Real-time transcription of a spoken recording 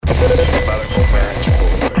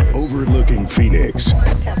Overlooking Phoenix,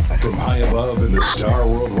 from high above in the Star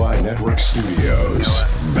Worldwide Network studios,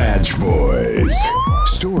 Badge Boys.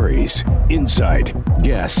 Stories, insight,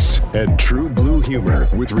 guests, and true blue humor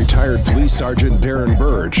with retired Police Sergeant Darren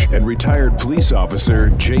Burge and retired police officer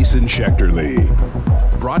Jason Schechterly.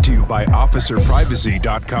 Brought to you by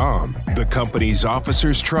OfficerPrivacy.com, the company's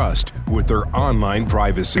officers trust with their online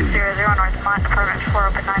privacy. 00 Northbound, Department 4,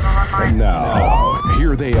 open 911 line. And now,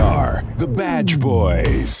 here they are, the Badge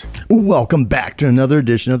Boys. Welcome back to another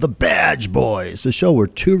edition of the Badge Boys, the show where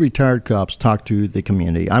two retired cops talk to the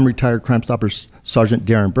community. I'm retired Crime Stopper Sergeant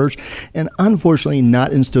Darren Burge, and unfortunately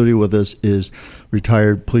not in studio with us is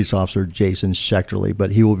retired police officer Jason Schechterly,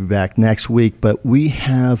 but he will be back next week. But we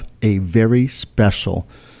have a very special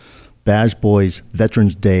Badge Boys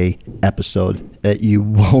Veterans Day episode that you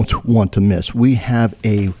won't want to miss. We have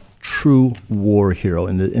a true war hero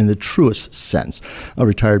in the truest sense, a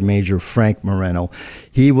retired Major Frank Moreno.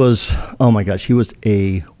 He was, oh my gosh, he was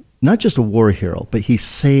not just a war hero, but he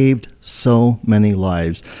saved so many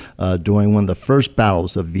lives during one of the first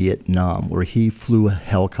battles of Vietnam, where he flew a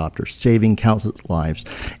helicopter, saving countless lives.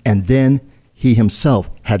 And then he himself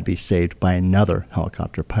had to be saved by another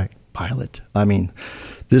helicopter pilot. I mean,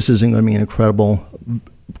 this is going to be an incredible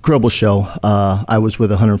show. I was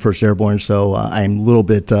with 101st Airborne, so I'm a little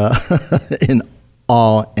bit in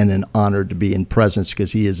awe and an honor to be in presence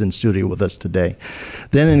because he is in studio with us today.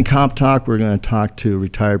 Then in Cop Talk, we're going to talk to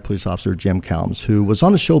retired police officer Jim Calms, who was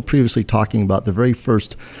on the show previously talking about the very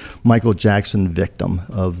first Michael Jackson victim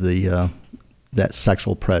of that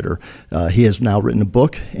sexual predator. He has now written a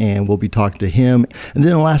book, and we'll be talking to him. And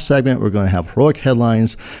then in the last segment, we're going to have heroic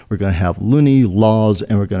headlines, we're going to have loony laws,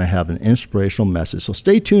 and we're going to have an inspirational message. So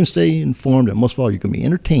stay tuned, stay informed, and most of all, you can be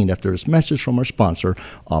entertained after this message from our sponsor,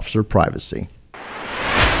 Officer Privacy.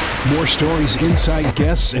 More stories, insight,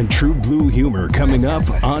 guests, and true blue humor coming up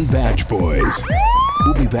on Badge Boys.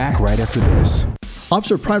 We'll be back right after this.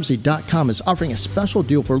 OfficerPrivacy.com is offering a special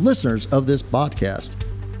deal for listeners of this podcast.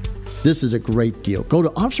 This is a great deal. Go to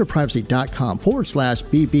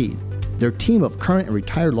OfficerPrivacy.com/BB. Their team of current and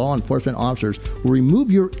retired law enforcement officers will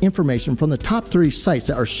remove your information from the top 30 sites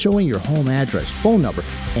that are showing your home address, phone number,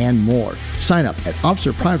 and more. Sign up at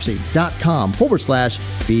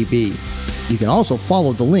OfficerPrivacy.com/BB. You can also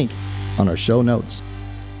follow the link on our show notes.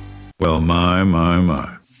 Well, my.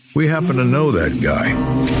 We happen to know that guy.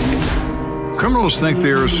 Criminals think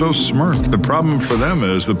they are so smart. The problem for them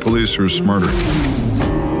is the police are smarter.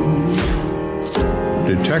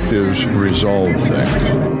 Detectives resolve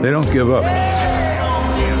things. They don't give up.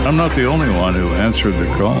 I'm not the only one who answered the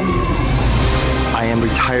call. I am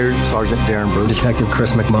retired Sergeant Darren Burge. Detective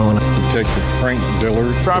Chris McMullen. Detective Frank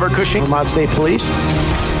Dillard. Robert Cushing. Vermont State Police.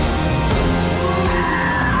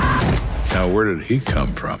 Now, where did he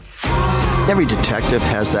come from? Every detective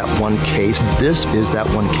has that one case. This is that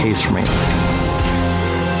one case for me.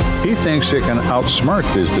 He thinks he can outsmart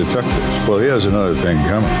these detectives. Well, he has another thing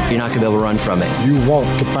coming. You're not going to be able to run from it. You want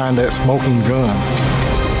to find that smoking gun.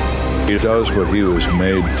 He does what he was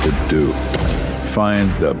made to do.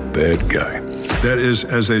 Find the bad guy. That is,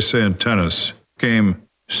 as they say in tennis, game,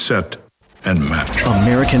 set, and match.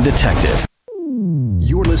 American Detective.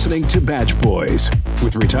 You're listening to Badge Boys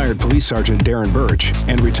with retired Police Sergeant Darren Burge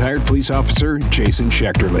and retired police officer Jason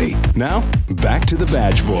Schechterly. Now, back to the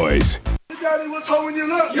Badge Boys. Your daddy was home when you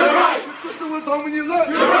left. You're right. Your sister was home when you left.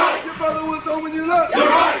 You're right. Your brother was home when you left. You're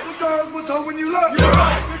right. Your dog was home when you left. You're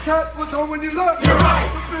right. Your cat was home when you left. You're right.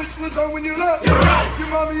 The fish was home when you left. You're right. Your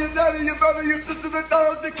mommy, your daddy, your brother, your sister, the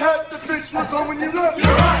dog, the cat, the fish was home when you left. You're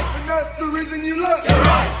right. And that's the reason you left. You're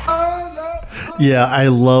right. Yeah, I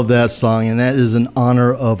love that song, and that is in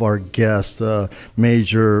honor of our guest,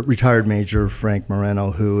 retired Major Frank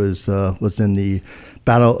Moreno, who was in the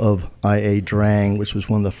Battle of Ia Drang, which was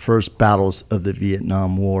one of the first battles of the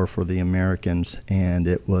Vietnam War for the Americans, and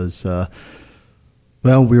it was,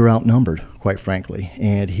 we were outnumbered, quite frankly,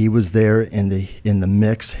 and he was there in the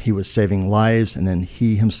mix. He was saving lives, and then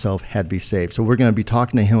he himself had to be saved. So we're going to be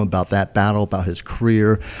talking to him about that battle, about his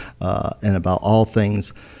career, and about all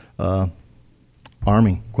things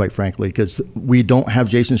Army, quite frankly, because we don't have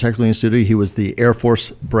Jason Schechterly in the studio. He was the Air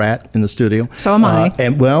Force brat in the studio. So am I.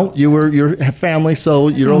 And you're family, so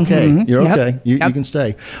you're okay. You're okay. You can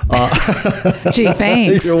stay. Gee,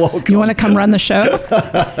 thanks. You're welcome. You want to come run the show?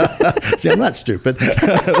 See, I'm not stupid.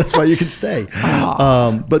 That's why you can stay.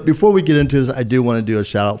 But before we get into this, I do want to do a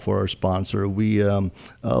shout out for our sponsor. We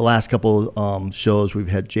last couple shows we've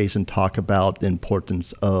had Jason talk about the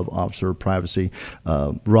importance of officer privacy.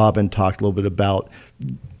 Robin talked a little bit about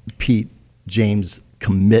Pete James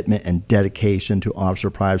commitment and dedication to officer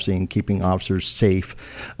privacy and keeping officers safe.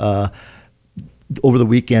 Over the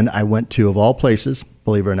weekend, I went to, of all places,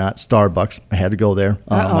 believe it or not, Starbucks. I had to go there.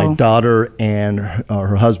 My daughter and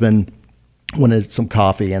her husband wanted some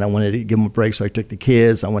coffee, and I wanted to give them a break, so I took the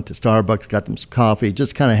kids. I went to Starbucks, got them some coffee,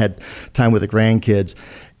 just kind of had time with the grandkids.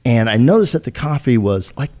 And I noticed that the coffee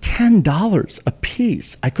was like $10 a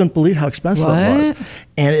piece. I couldn't believe how expensive it was.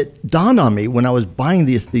 And it dawned on me when I was buying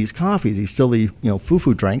these coffees, these silly,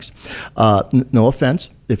 foo-foo drinks. No offense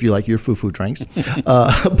if you like your foo-foo drinks.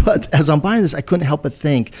 But as I'm buying this, I couldn't help but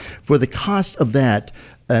think, for the cost of that,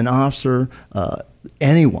 an officer,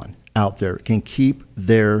 anyone out there can keep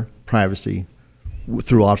their privacy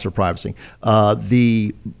through officer privacy.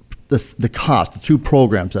 The cost, the two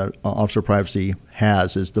programs that Officer Privacy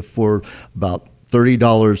has is for about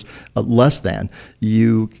 $30 less than,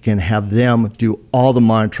 you can have them do all the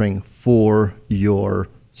monitoring for your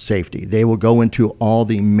safety. They will go into all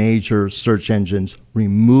the major search engines,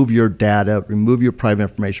 remove your data, remove your private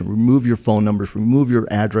information, remove your phone numbers, remove your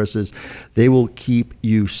addresses. They will keep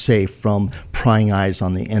you safe from prying eyes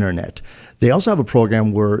on the internet. They also have a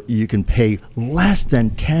program where you can pay less than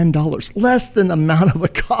 $10, less than the amount of a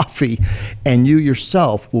coffee, and you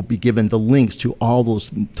yourself will be given the links to all those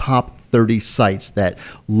top 30 sites that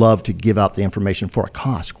love to give out the information for a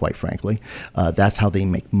cost, quite frankly. That's how they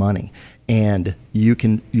make money. And you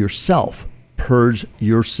can yourself purge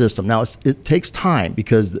your system. Now, it takes time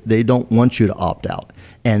because they don't want you to opt out.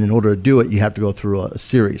 And in order to do it, you have to go through a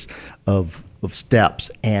series of steps.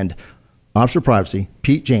 And Officer Privacy,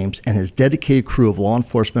 Pete James, and his dedicated crew of law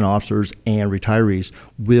enforcement officers and retirees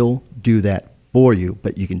will do that for you,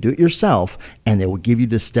 but you can do it yourself, and they will give you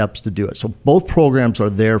the steps to do it. So both programs are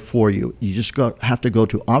there for you. You just have to go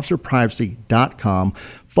to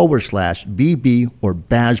officerprivacy.com/BB or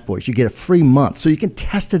Badge Boys. You get a free month, so you can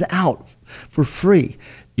test it out for free.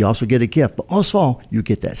 You also get a gift, but also you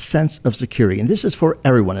get that sense of security. And this is for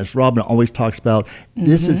everyone. As Robin always talks about,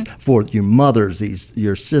 this is for your mothers,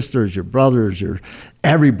 your sisters, your brothers,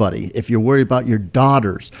 everybody. If you're worried about your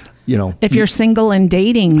daughters, if you're single and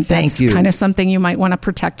dating, that's kind of something you might want to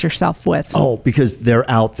protect yourself with. Oh, because they're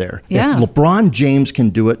out there. Yeah. If LeBron James can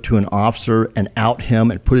do it to an officer and out him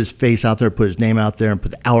and put his face out there, put his name out there, and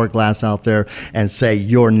put the hourglass out there and say,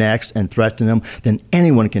 "You're next," and threaten him, then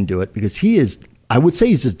anyone can do it, because he is, I would say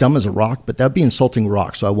he's as dumb as a rock, but that'd be insulting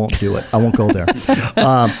rock, so I won't do it. I won't go there.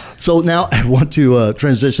 So now I want to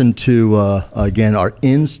transition to, again, our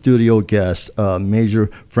in-studio guest, Major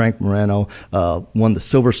Frank Moreno, won the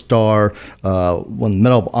Silver Star, won the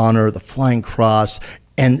Medal of Honor, the Flying Cross,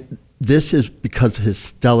 and this is because of his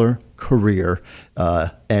stellar career.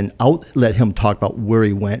 And I'll let him talk about where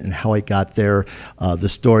he went and how he got there, the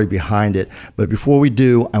story behind it. But before we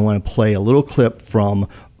do, I want to play a little clip from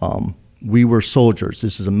We Were Soldiers.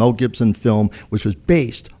 This is a Mel Gibson film which was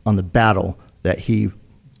based on the battle that he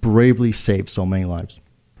bravely saved so many lives.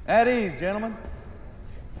 At ease, gentlemen.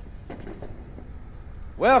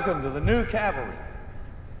 Welcome to the new cavalry.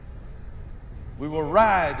 We will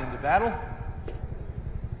ride into battle,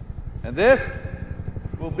 and this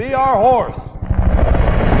will be our horse.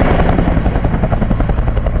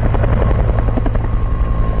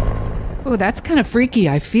 Oh, that's kind of freaky.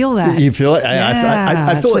 I feel that. You feel it?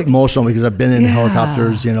 I feel like emotional because I've been in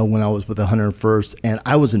helicopters, when I was with the 101st, and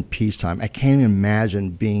I was in peacetime. I can't even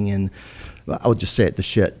imagine being in, I would just say it,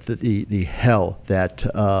 the hell that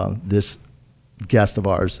this guest of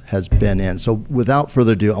ours has been in. So without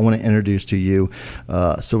further ado, I want to introduce to you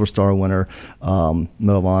Silver Star winner, Medal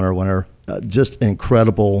of Honor winner, just an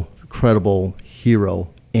incredible hero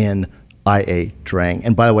in I.A. Drang.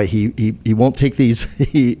 And by the way, he won't take these.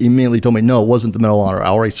 He immediately told me, no, it wasn't the Medal of Honor. I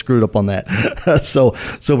already screwed up on that. So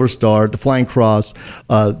Silver Star, the Flying Cross,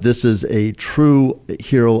 this is a true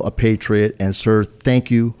hero, a patriot. And sir,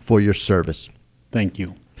 thank you for your service. Thank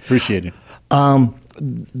you. Appreciate it. I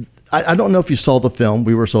don't know if you saw the film,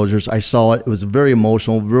 We Were Soldiers. I saw it. It was a very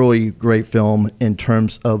emotional, really great film in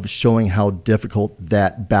terms of showing how difficult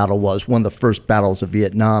that battle was. One of the first battles of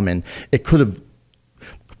Vietnam, and it could have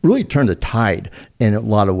really turned the tide in a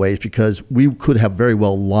lot of ways, because we could have very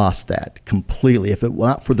well lost that completely if it were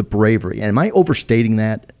not for the bravery. And am I overstating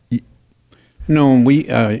that? No, we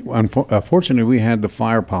unfortunately we had the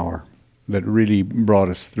firepower that really brought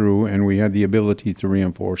us through, and we had the ability to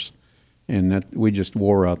reinforce, and that we just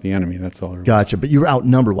wore out the enemy. That's all. Gotcha. But you were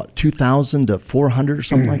outnumbered, what, 2,000 to 400 or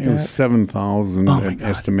something like that? It was 7,000,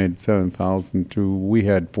 estimated 7,000 we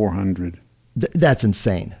had 400. That's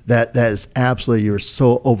insane. That is absolutely, you're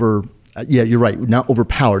so Yeah, you're right. Not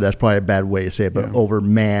overpowered. That's probably a bad way to say it, but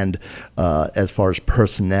overmanned as far as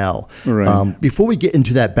personnel. Right. Before we get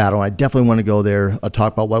into that battle, I definitely want to go there,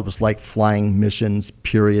 talk about what it was like flying missions,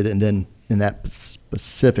 period, and then in that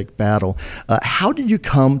specific battle. How did you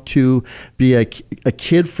come to be a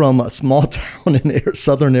kid from a small town in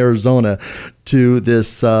southern Arizona to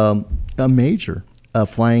this a major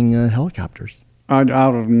flying helicopters?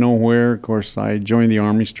 Out of nowhere, of course, I joined the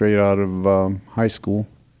Army straight out of high school,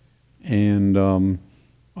 and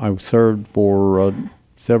I served for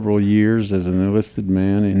several years as an enlisted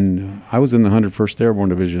man, and I was in the 101st Airborne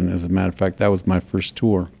Division. As a matter of fact, that was my first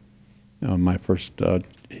tour. My first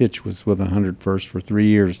hitch was with the 101st for 3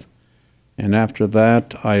 years. And after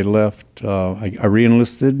that, I left. I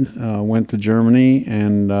re-enlisted, went to Germany,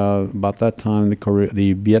 and about that time,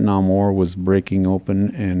 the Vietnam War was breaking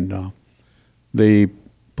open, and they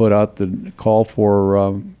put out the call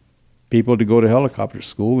for people to go to helicopter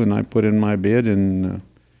school, and I put in my bid, and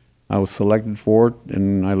I was selected for it,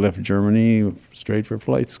 and I left Germany straight for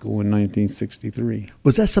flight school in 1963.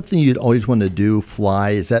 Was that something you'd always wanted to do,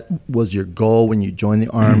 fly? Was your goal when you joined the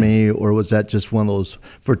Army, or was that just one of those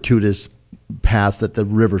fortuitous paths that the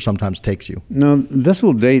river sometimes takes you? No, this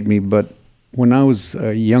will date me, but when I was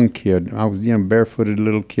a young kid, I was barefooted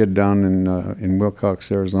little kid down in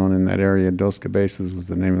Wilcox, Arizona, in that area. Dos Cabezas was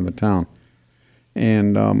the name of the town.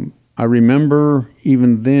 And I remember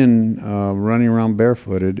even then running around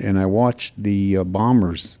barefooted, and I watched the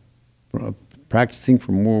bombers practicing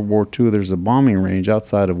from World War II. There's a bombing range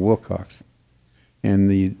outside of Wilcox.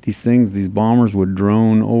 And these bombers would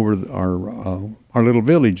drone over our little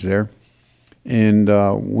village there. And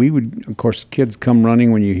we would, of course, kids come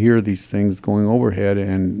running when you hear these things going overhead,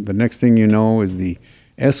 and the next thing you know is the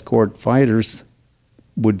escort fighters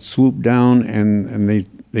would swoop down and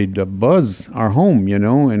they'd buzz our home,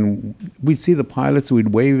 and we'd see the pilots,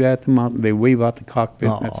 we'd wave at them out, they wave out the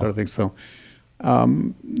cockpit, that sort of thing. So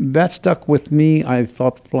that stuck with me. I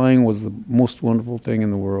thought flying was the most wonderful thing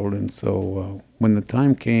in the world, and so when the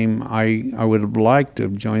time came, I would have liked to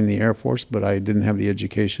join the Air Force, but I didn't have the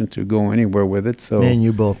education to go anywhere with it. So me and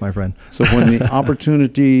you both, my friend. So when the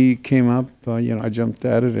opportunity came up, I jumped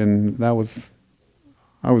at it, and I was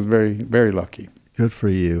very, very lucky. Good for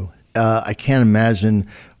you. I can't imagine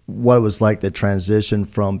what it was like, the transition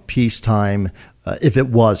from peacetime, if it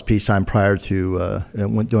was peacetime prior to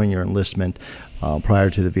during your enlistment, prior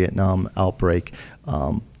to the Vietnam outbreak,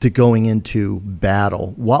 to going into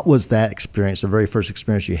battle. What was that experience, the very first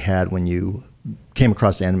experience you had when you came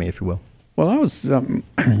across the enemy, if you will? Well, I was,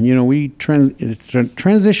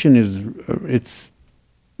 transition it's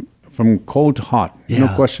from cold to hot, no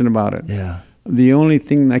question about it. Yeah. The only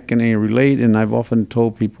thing that can relate, and I've often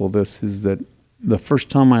told people this, is that the first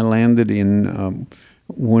time I landed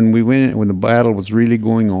when the battle was really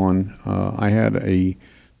going on, I had a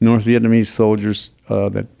North Vietnamese soldiers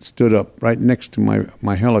that stood up right next to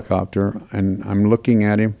my helicopter, and I'm looking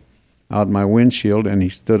at him out my windshield, and he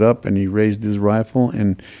stood up and he raised his rifle,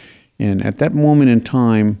 and at that moment in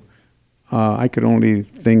time, I could only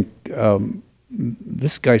think,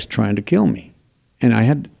 this guy's trying to kill me, and I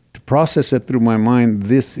had to process it through my mind.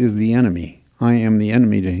 This is the enemy. I am the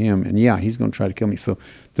enemy to him, and he's going to try to kill me. So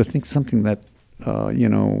to think something that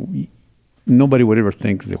nobody would ever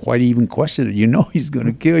think, why do you even question it? He's going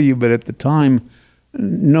to kill you, but at the time,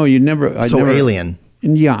 no, you never. Alien.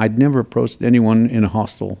 And I'd never approached anyone in a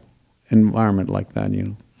hostile environment like that.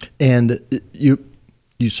 And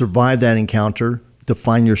you survived that encounter to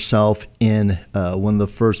find yourself in one of the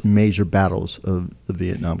first major battles of the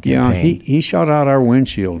Vietnam campaign. Yeah, he shot out our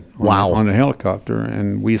windshield on a helicopter,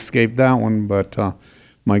 and we escaped that one, but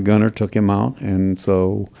my gunner took him out, and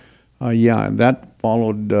so, that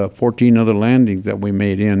followed 14 other landings that we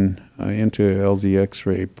made into LZ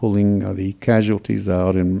X-ray, pulling the casualties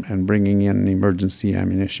out and bringing in emergency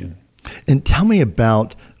ammunition. And tell me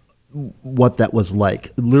about what that was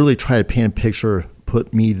like. Literally try to paint a picture,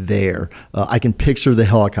 put me there. I can picture the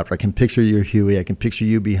helicopter. I can picture your Huey. I can picture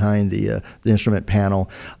you behind the instrument panel.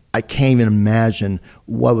 I can't even imagine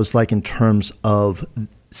what it was like in terms of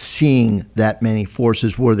seeing that many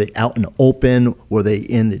forces. Were they out in the open? Were they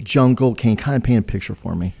in the jungle? Can you kind of paint a picture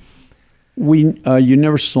for me? You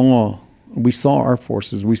never saw. We saw our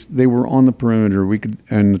forces. They were on the perimeter.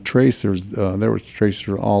 And the tracers. There was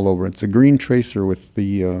tracers all over. It's a green tracer with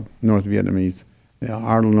the North Vietnamese.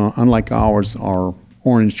 Unlike ours, our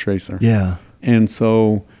orange tracer. Yeah. And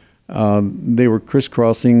so they were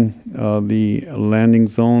crisscrossing the landing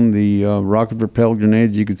zone. The rocket-propelled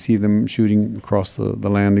grenades, you could see them shooting across the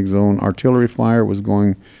landing zone. Artillery fire was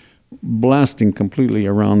blasting completely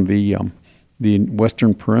around the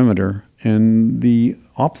western perimeter. And the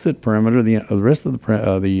opposite perimeter, the rest of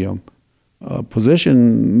the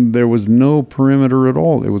position, there was no perimeter at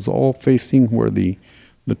all. It was all facing where the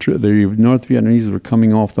North Vietnamese were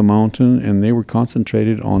coming off the mountain, and they were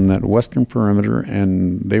concentrated on that western perimeter,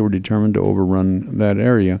 and they were determined to overrun that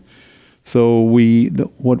area. So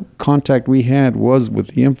what contact we had was with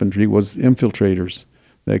the infantry was infiltrators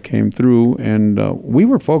that came through, and we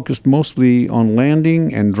were focused mostly on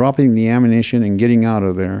landing and dropping the ammunition and getting out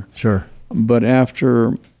of there. Sure. But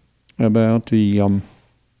after about the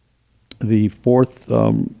fourth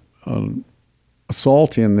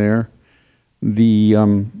assault in there, the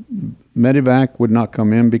medevac would not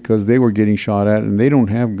come in because they were getting shot at, and they don't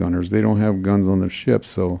have gunners. They don't have guns on their ship,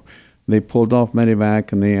 so they pulled off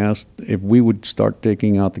medevac, and they asked if we would start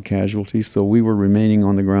taking out the casualties. So we were remaining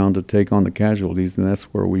on the ground to take on the casualties, and that's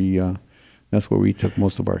where we took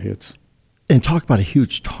most of our hits. And talk about a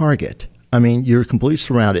huge target. I mean, you're completely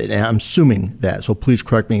surrounded, and I'm assuming that, so please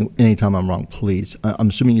correct me anytime I'm wrong, please. I'm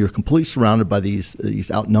assuming you're completely surrounded by these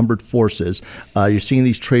outnumbered forces. You're seeing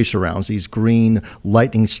these tracer rounds, these green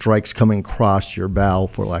lightning strikes coming across your bow,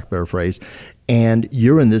 for lack of a better phrase, and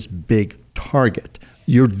you're in this big target.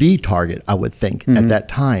 You're the target, I would think, at that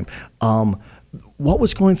time. What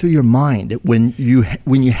was going through your mind when you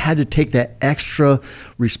had to take that extra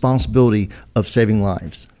responsibility of saving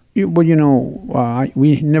lives? Well,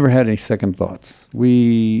 we never had any second thoughts.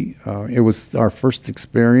 It was our first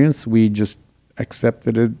experience. We just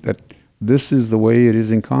accepted it that this is the way it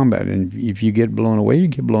is in combat, and if you get blown away, you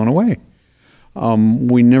get blown away.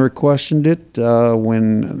 We never questioned it.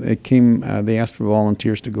 When it came, they asked for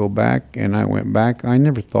volunteers to go back, and I went back. I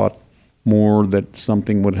never thought more that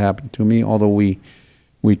something would happen to me, although we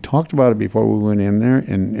talked about it before we went in there,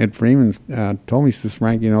 and Ed Freeman told me, he says,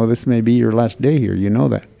 Frank, this may be your last day here. You know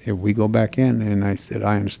that if we go back in. And I said,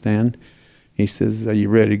 I understand. He says, are you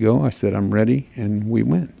ready to go? I said, I'm ready, and we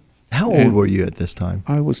went. How old were you at this time?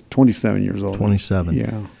 I was 27 years old. 27.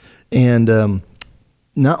 Yeah. And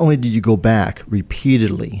not only did you go back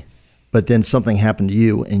repeatedly, but then something happened to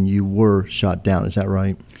you, and you were shot down. Is that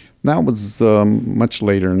right? That was much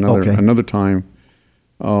later, another time.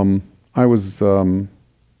 I was...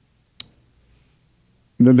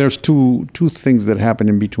 There's two things that happened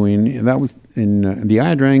in between. That was the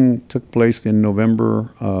Ia took place in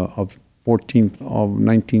November of 14th of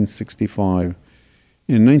 1965.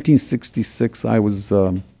 In 1966, I was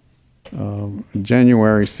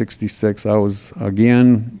January 66. I was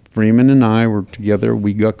again. Freeman and I were together.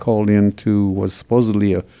 We got called in to was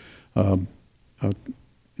supposedly an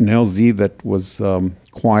LZ that was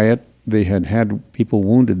quiet. They had people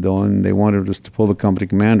wounded, though, and they wanted us to pull the company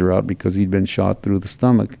commander out because he'd been shot through the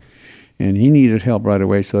stomach. And he needed help right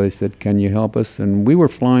away, so they said, can you help us? And we were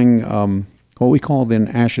flying what we called then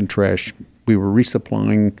ash and trash. We were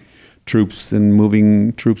resupplying troops and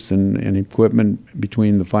moving troops and equipment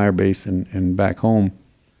between the fire base and back home.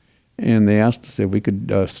 And they asked us if we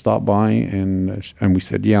could stop by, and we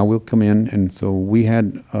said, yeah, we'll come in. And so we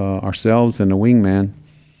had ourselves and a wingman.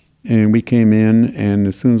 And we came in, and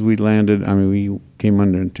as soon as we landed, we came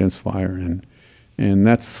under intense fire. And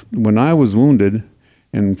that's when I was wounded,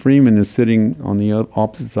 and Freeman is sitting on the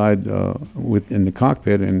opposite side in the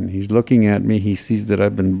cockpit, and he's looking at me. He sees that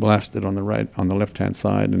I've been blasted on the left-hand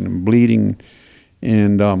side, and I'm bleeding.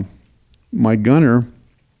 And my gunner,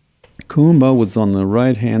 Kumba, was on the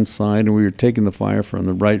right-hand side, and we were taking the fire from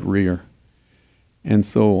the right rear. And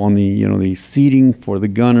so on the seating for the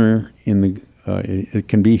gunner it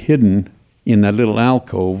can be hidden in that little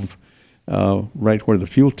alcove right where the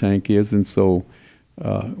fuel tank is. And so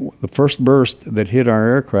the first burst that hit our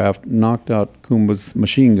aircraft knocked out Kumba's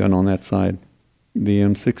machine gun on that side, the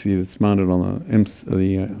M60 that's mounted on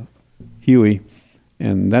the Huey.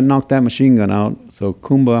 And that knocked that machine gun out. So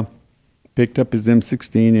Kumba picked up his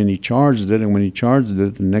M16 and he charged it. And when he charged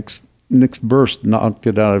it, the next burst knocked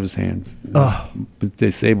it out of his hands.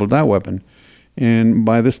 Disabled that weapon. And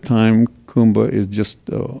by this time, Kumba is just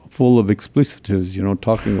full of explicitives,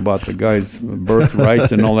 talking about the guy's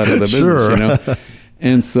birthrights and all that other business,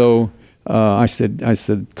 And so I said,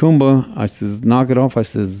 Kumba, I says, knock it off. I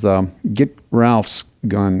says, get Ralph's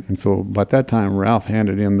gun. And so by that time, Ralph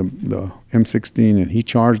handed him the M16, and he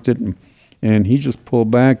charged it, and he just pulled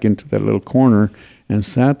back into that little corner and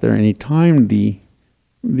sat there, and he timed the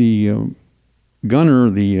gunner,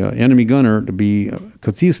 the enemy gunner, to be,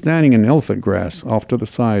 because he was standing in elephant grass off to the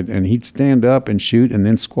side, and he'd stand up and shoot and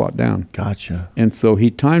then squat down. Gotcha. And so he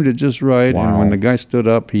timed it just right, and when the guy stood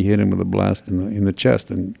up, he hit him with a blast in the chest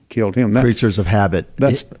and killed him. Creatures of habit.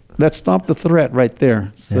 That stopped the threat right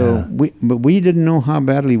there. So we didn't know how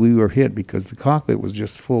badly we were hit because the cockpit was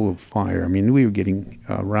just full of fire. I mean, we were getting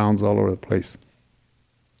rounds all over the place.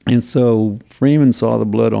 And so Freeman saw the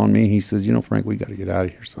blood on me. He says, Frank, we got to get out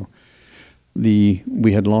of here. So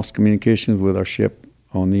we had lost communications with our ship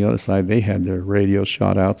on the other side. They had their radios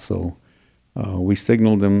shot out, so we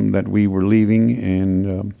signaled them that we were leaving,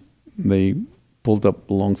 and they pulled up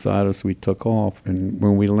alongside us. We took off, and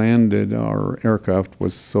when we landed, our aircraft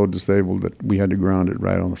was so disabled that we had to ground it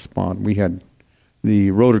right on the spot. We had the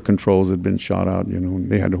rotor controls had been shot out, and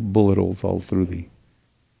they had bullet holes all through the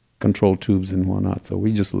control tubes and whatnot, so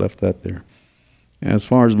we just left that there. As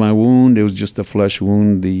far as my wound, it was just a flesh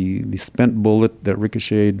wound. The spent bullet that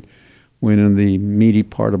ricocheted went in the meaty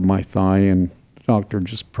part of my thigh, and the doctor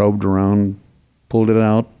just probed around, pulled it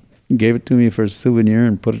out, gave it to me for a souvenir,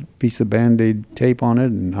 and put a piece of Band-Aid tape on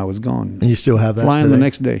it, and I was gone. And you still have that Flying today? the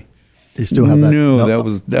next day. You still have that? No,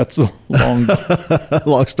 that's a long,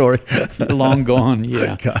 long story. Long gone.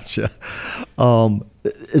 Yeah. Gotcha.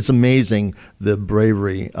 It's amazing the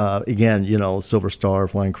bravery. Again, Silver Star,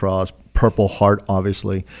 Flying Cross, Purple Heart,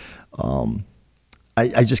 obviously.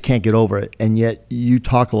 I just can't get over it. And yet you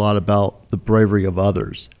talk a lot about the bravery of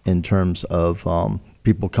others in terms of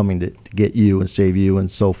people coming to get you and save you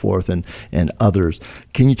and so forth, and others.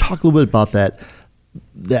 Can you talk a little bit about that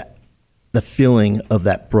the feeling of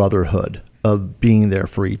that brotherhood, of being there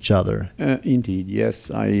for each other? Indeed, yes.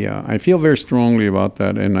 I feel very strongly about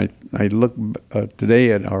that, and I look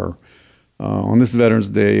today at our on this Veterans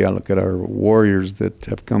Day. I look at our warriors that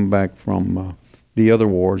have come back from the other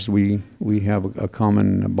wars. We have a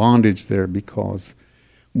common bondage there because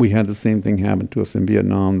we had the same thing happen to us in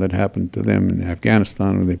Vietnam that happened to them in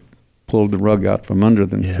Afghanistan, when they pulled the rug out from under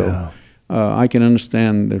them. Yeah. So I can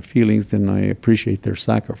understand their feelings, and I appreciate their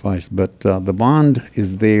sacrifice. But the bond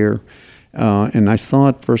is there. And I saw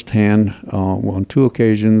it firsthand on two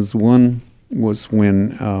occasions. One was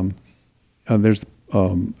when there's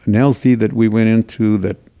an LC that we went into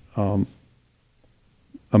that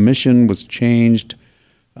a mission was changed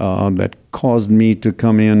that caused me to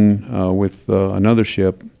come in with another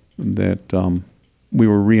ship that we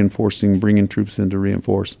were reinforcing, bringing troops in to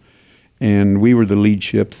reinforce. And we were the lead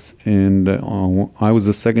ships, and I was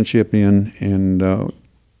the second ship in, and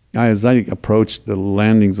as I approached the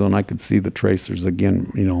landing zone, I could see the tracers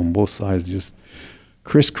again, on both sides, just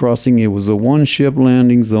crisscrossing. It was a one-ship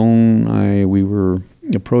landing zone. We were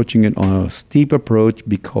approaching it on a steep approach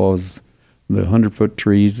because the 100-foot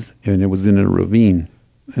trees, and it was in a ravine.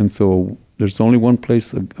 And so there's only one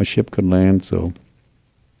place a ship could land. So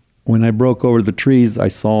when I broke over the trees, I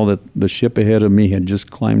saw that the ship ahead of me had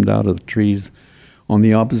just climbed out of the trees on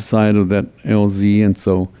the opposite side of that LZ. And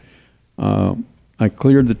so I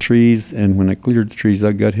cleared the trees, and when I cleared the trees,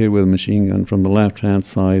 I got hit with a machine gun from the left-hand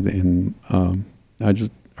side, and I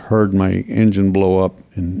just heard my engine blow up,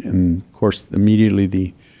 and of course,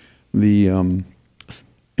 immediately the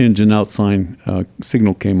engine out sign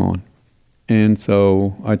signal came on. And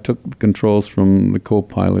so I took the controls from the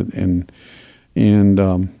co-pilot, and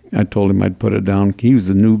I told him I'd put it down. He was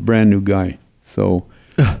a brand new guy. So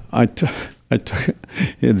I took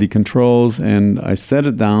the controls and I set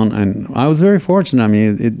it down, and I was very fortunate. I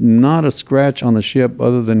mean, not a scratch on the ship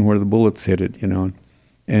other than where the bullets hit it,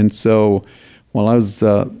 And so while I was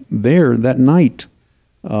there that night,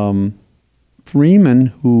 Freeman,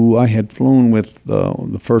 who I had flown with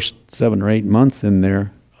the first 7 or 8 months in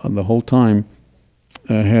there the whole time,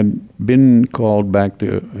 had been called back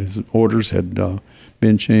to, his orders had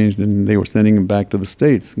been changed, and they were sending him back to the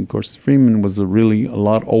States. And of course, Freeman was a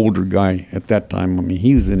lot older guy at that time. I mean,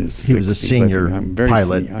 he was in his 60s. He was a senior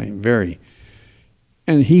pilot. Very.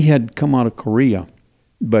 And he had come out of Korea,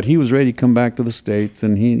 but he was ready to come back to the States,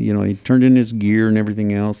 and he turned in his gear and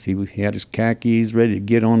everything else. He had his khakis, ready to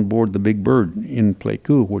get on board the Big Bird in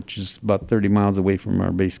Pleiku, which is about 30 miles away from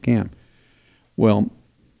our base camp. Well,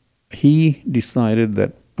 he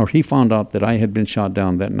decided he found out that I had been shot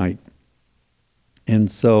down that night. And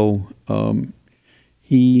so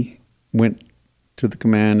he went to the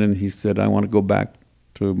command and he said, I want to go back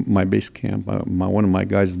to my base camp. One of my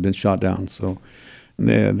guys has been shot down. So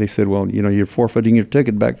they said, well, you're forfeiting your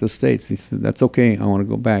ticket back to the States. He said, that's okay, I want to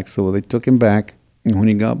go back. So they took him back. And when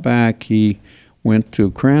he got back, he went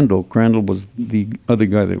to Crandall. Crandall was the other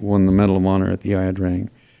guy that won the Medal of Honor at the Ia Drang.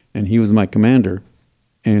 And he was my commander.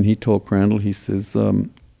 And he told Crandall, he says,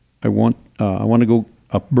 I want to go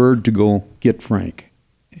a bird to go get Frank.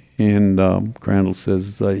 And Crandall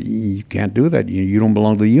says, you can't do that. You don't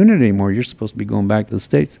belong to the unit anymore. You're supposed to be going back to the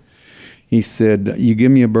States. He said, you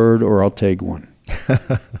give me a bird or I'll take one.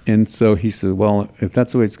 And so he said, well, if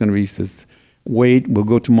that's the way it's going to be, he says, wait, we'll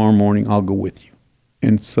go tomorrow morning. I'll go with you.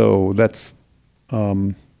 And so that's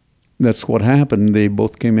what happened. They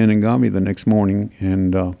both came in and got me the next morning.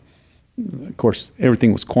 And, of course,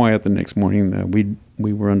 everything was quiet the next morning.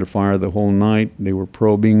 We were under fire the whole night. They were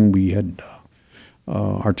probing. We had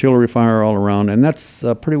artillery fire all around. And that's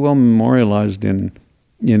pretty well memorialized in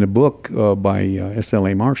a book by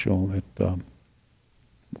S.L.A. Marshall that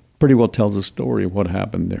pretty well tells the story of what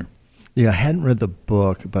happened there. Yeah, I hadn't read the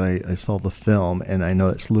book, but I saw the film, and I know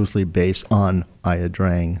it's loosely based on Ia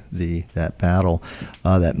Drang, that battle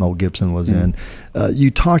that Mel Gibson was in.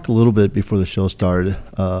 You talked a little bit before the show started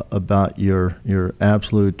about your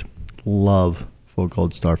absolute love for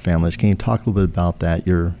Gold Star families. Can you talk a little bit about that,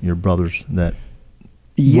 your brothers that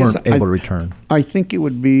weren't able to return? I think it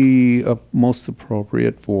would be most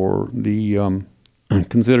appropriate for the,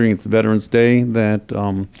 considering it's Veterans Day,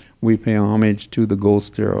 that we pay homage to the Gold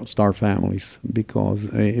Star families,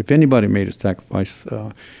 because if anybody made a sacrifice,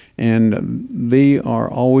 and they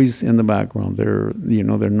are always in the background.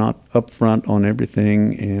 They're not up front on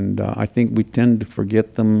everything, and I think we tend to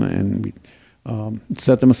forget them and we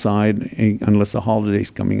set them aside unless the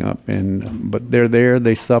holiday's coming up. But they're there.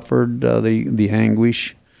 They suffered the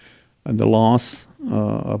anguish, the loss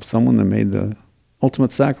of someone that made the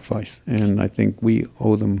ultimate sacrifice, and I think we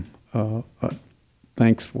owe them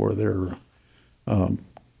thanks for their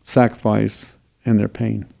sacrifice and their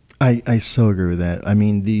pain. I so agree with that. I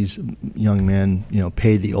mean, these young men,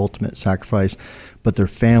 paid the ultimate sacrifice, but their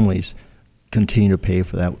families continue to pay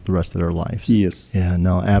for that the rest of their lives. Yes. Yeah,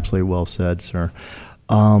 no, absolutely well said, sir.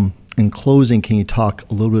 In closing, can you talk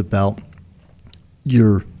a little bit about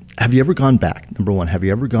have you ever gone back? Number one, have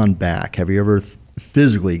you ever gone back? Have you ever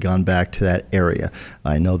physically gone back to that area?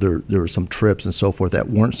 I know there were some trips and so forth that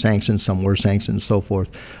weren't sanctioned, some were sanctioned and so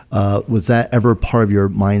forth. Was that ever part of your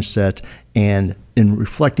mindset? And in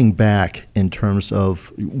reflecting back in terms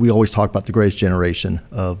of, we always talk about the greatest generation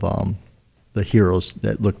of the heroes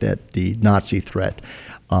that looked at the Nazi threat.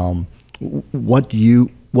 What do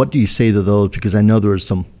you say to those? Because I know there was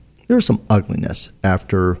some ugliness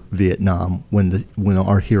after Vietnam when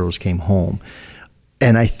our heroes came home.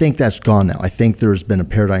 And I think that's gone now. I think there's been a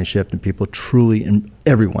paradigm shift, and people truly, and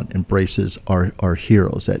everyone embraces our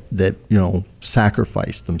heroes that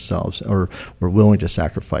sacrifice themselves or were willing to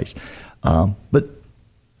sacrifice. But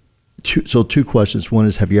two questions. One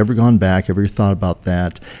is, have you ever gone back? Have you ever thought about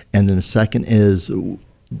that? And then the second is,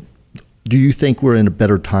 do you think we're in a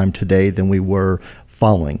better time today than we were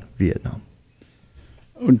following Vietnam?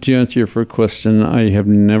 To answer your first question, I have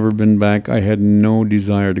never been back. I had no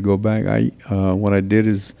desire to go back. What I did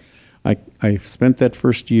is I spent that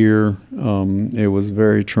first year. It was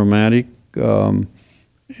very traumatic,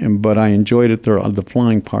 but I enjoyed it thoroughly. The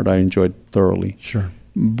flying part I enjoyed thoroughly. Sure.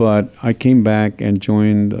 But I came back and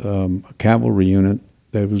joined a cavalry unit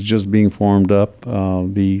that was just being formed up,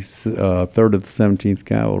 the 3rd of the 17th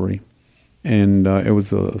Cavalry. And it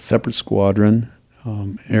was a separate squadron.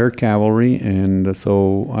 Air cavalry, and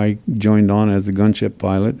so I joined on as a gunship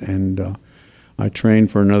pilot, and I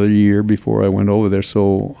trained for another year before I went over there.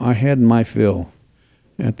 So I had my fill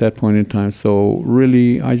at that point in time. So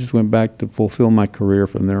really, I just went back to fulfill my career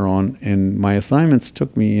from there on, and my assignments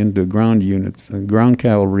took me into ground units, ground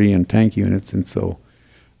cavalry and tank units, and so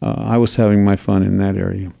I was having my fun in that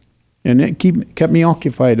area. And it kept me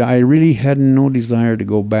occupied. I really had no desire to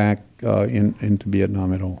go back into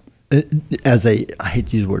Vietnam at all. As I hate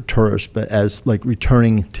to use the word tourist, but as like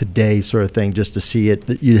returning today sort of thing, just to see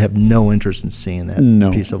it, you'd have no interest in seeing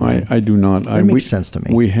that piece of land. I do not. That makes sense to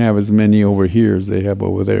me. We have as many over here as they have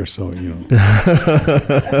over there, so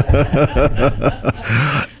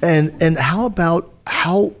And how about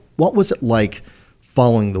what was it like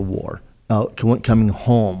following the war, coming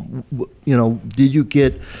home?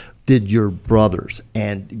 Did your brothers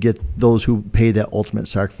and get those who paid that ultimate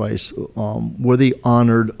sacrifice, were they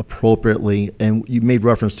honored appropriately? And you made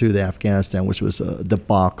reference to the Afghanistan, which was a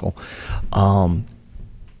debacle. How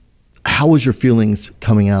was your feelings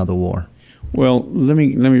coming out of the war? Well, let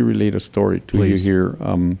me relate a story to Please. you here.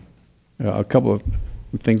 A couple of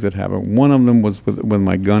things that happened. One of them was with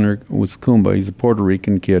my gunner, was Kumba. He's a Puerto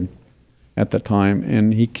Rican kid at the time,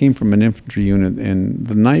 and he came from an infantry unit. And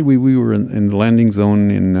the night we were in the landing zone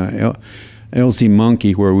in LC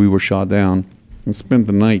Monkey, where we were shot down, and spent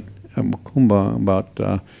the night at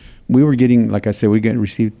Kumba. We were getting, like I said,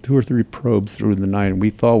 received 2 or 3 probes through the night, and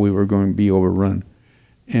we thought we were going to be overrun.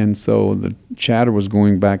 And so the chatter was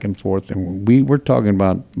going back and forth, and we were talking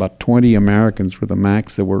about 20 Americans were the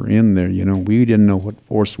max that were in there. You know, we didn't know what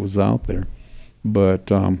force was out there, but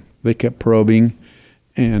they kept probing,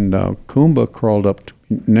 and Kumba crawled up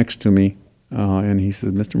next to me, and he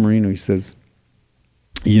said, "Mr. Marino," he says,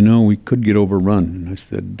 "you know, we could get overrun." And I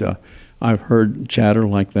said, "I've heard chatter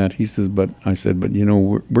like that." He says, "But," I said, "but you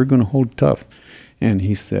know, we're going to hold tough." And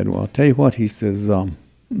he said, "Well, I'll tell you what," he says,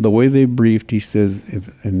 the way they briefed, he says,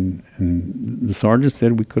 and the sergeant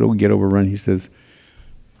said we could get overrun. He says,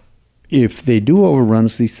 if they do overrun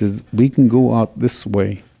us, he says, we can go out this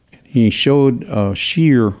way. He showed a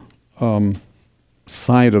sheer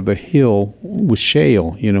side of the hill with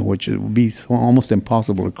shale, you know, which would be almost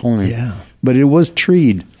impossible to climb. Yeah. But it was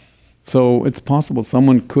treed. So it's possible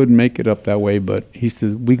someone could make it up that way, but he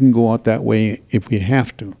says, we can go out that way if we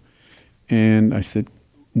have to. And I said,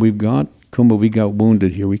 Kumba, we got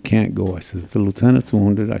wounded here. We can't go. I says, the lieutenant's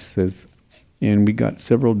wounded. I says, and we got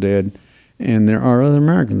several dead, and there are other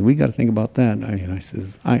Americans. We got to think about that. And I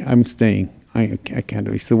says, I'm staying. I can't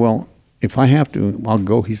do it. He said, well, if I have to, I'll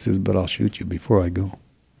go. He says, but I'll shoot you before I go.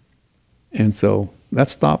 And so that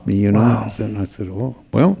stopped me, you know. Wow. And I said, oh,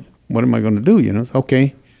 well, what am I going to do? You know, it's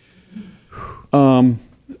okay. And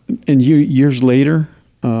years later,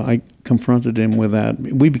 I confronted him with that.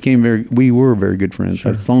 We were very good friends.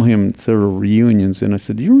 Sure. I saw him at several reunions, and I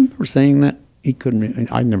said, do you remember saying that? He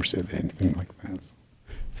couldn't. I never said anything like that.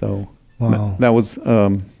 So wow. that was,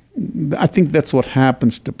 I think that's what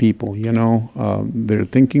happens to people, you know. They're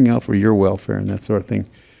thinking out for your welfare and that sort of thing.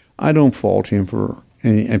 I don't fault him for,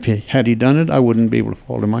 had he done it, I wouldn't be able to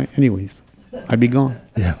fault him anyways. I'd be gone.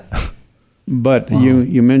 Yeah. But wow.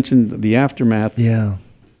 you mentioned the aftermath. Yeah.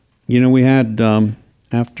 You know, we had,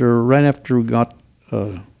 right after we got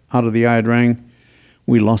out of the Ia Drang,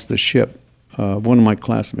 we lost the ship. One of my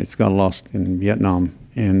classmates got lost in Vietnam,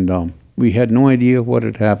 and we had no idea what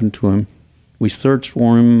had happened to him. We searched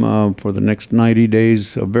for him for the next 90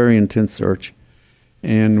 days, a very intense search,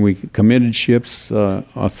 and we committed ships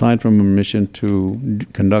aside from a mission to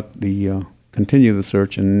continue the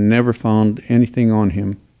search, and never found anything on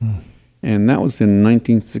him. Mm. And that was in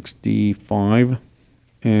 1965,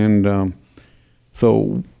 and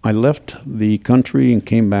so I left the country and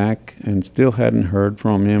came back and still hadn't heard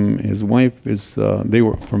from him. His wife they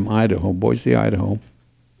were from Idaho, Boise, Idaho,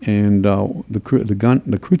 and the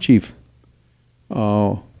crew chief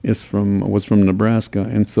was from Nebraska.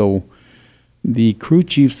 And so the crew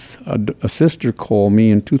chief's a sister called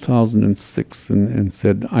me in 2006 and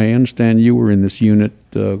said, I understand you were in this unit.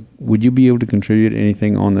 Would you be able to contribute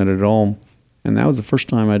anything on that at all? And that was the first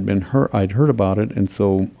time I'd heard about it. And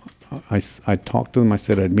so I talked to them. I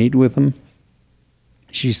said I'd meet with them.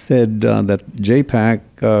 She said that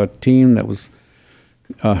JPAC team that was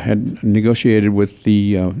had negotiated with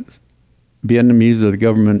the Vietnamese or the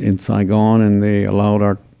government in Saigon, and they allowed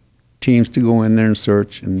our teams to go in there and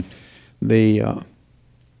search. And they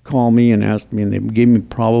called me and asked me, and they gave me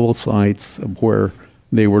probable sites of where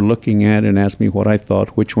they were looking at, and asked me what I thought,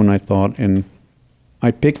 which one I thought, and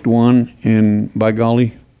I picked one, and by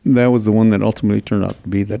golly, that was the one that ultimately turned out to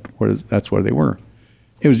be that's where they were.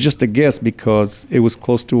 It was just a guess because it was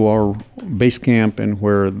close to our base camp and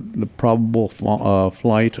where the probable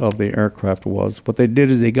flight of the aircraft was. What they did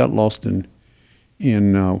is they got lost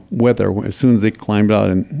in weather. As soon as they climbed out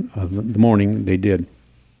in the morning, they did.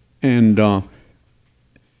 And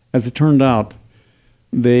as it turned out,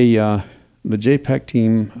 the JPAC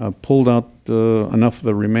team pulled out enough of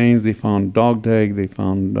the remains. They found dog tag. They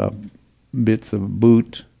found bits of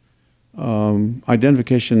boot,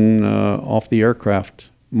 identification off the aircraft,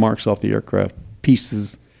 marks off the aircraft,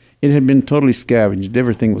 pieces. It had been totally scavenged.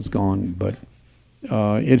 Everything was gone, but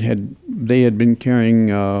they had been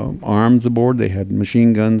carrying arms aboard. They had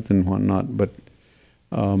machine guns and whatnot, but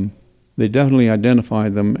they definitely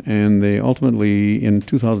identified them, and they ultimately, in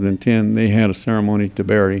 2010, they had a ceremony to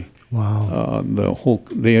bury. Wow.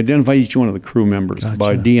 They identified each one of the crew members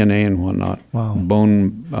by DNA and whatnot. Wow.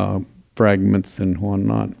 Bone fragments and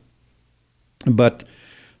whatnot. But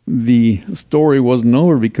the story wasn't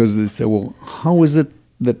over because they said, well, how is it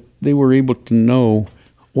that they were able to know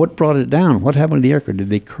what brought it down? What happened to the aircraft? Did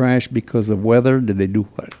they crash because of weather? Did they do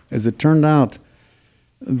what? As it turned out,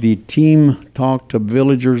 the team talked to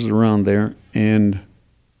villagers around there, and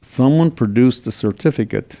someone produced a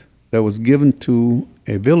certificate that was given to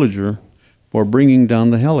a villager for bringing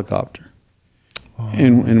down the helicopter. Oh.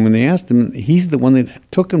 And when they asked him, he's the one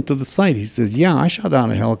that took him to the site. He says, yeah, I shot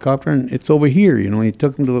down a helicopter, and it's over here. You know, and he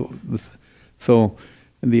took him to so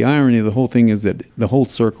the irony of the whole thing is that the whole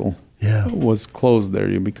circle was closed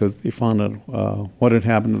there because they found out what had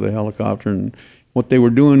happened to the helicopter, and what they were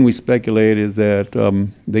doing, we speculate, is that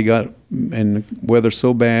they got, and the weather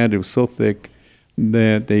so bad, it was so thick,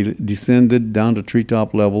 that they descended down to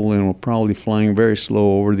treetop level and were probably flying very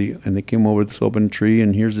slow and they came over this open tree,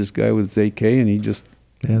 and here's this guy with his AK, and he just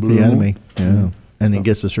blew the enemy. Yeah. And he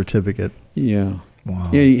gets a certificate. Yeah. Wow.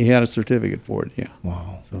 Yeah, he had a certificate for it, yeah.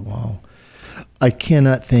 Wow. I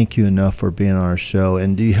cannot thank you enough for being on our show.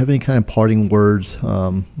 And do you have any kind of parting words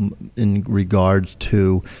in regards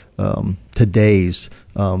to today's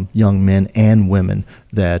young men and women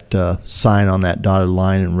that sign on that dotted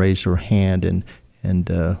line and raise their hand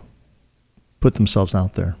and put themselves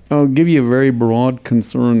out there? I'll give you a very broad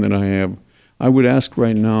concern that I have. I would ask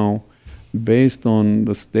right now, based on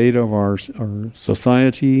the state of our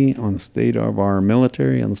society, on the state of our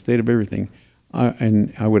military, on the state of everything,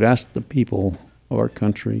 and I would ask the people of our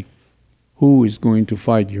country, who is going to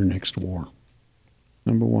fight your next war?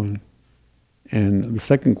 Number one. And the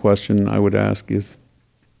second question I would ask is,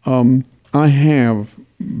 I have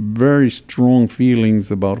very strong feelings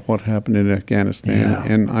about what happened in Afghanistan,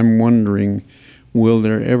 and I'm wondering, will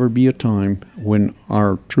there ever be a time when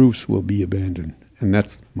our troops will be abandoned? And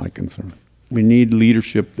that's my concern. We need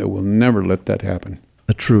leadership that will never let that happen.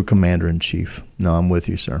 A true commander-in-chief. No, I'm with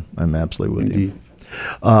you, sir. I'm absolutely with you.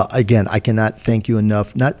 Again, I cannot thank you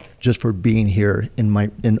enough, not just for being here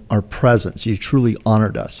in our presence. You truly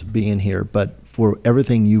honored us being here, but for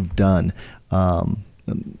everything you've done.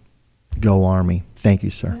 Go Army. Thank you,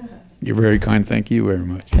 sir. You're very kind. Thank you very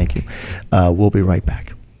much. Thank you. We'll be right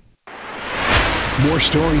back. More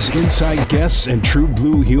stories, inside guests, and true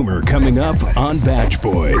blue humor coming up on Badge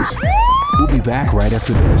Boys. We'll be back right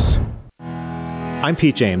after this. I'm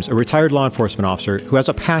Pete James, a retired law enforcement officer who has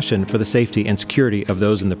a passion for the safety and security of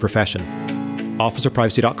those in the profession.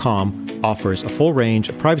 OfficerPrivacy.com offers a full range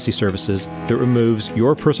of privacy services that removes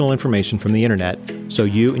your personal information from the internet so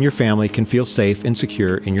you and your family can feel safe and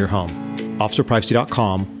secure in your home.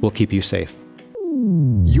 OfficerPrivacy.com will keep you safe.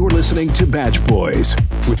 You're listening to Badge Boys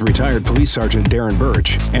with retired Police Sergeant Darren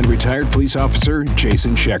Birch and retired Police Officer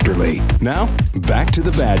Jason Schechterly. Now, back to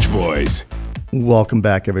the Badge Boys. Welcome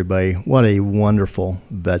back, everybody. What a wonderful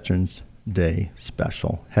Veterans Day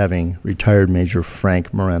special, having retired Major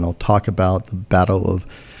Frank Moreno talk about the Battle of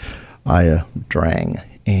Ia Drang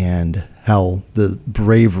and how the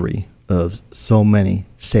bravery of so many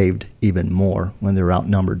saved even more when they were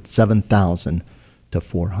outnumbered 7,000 to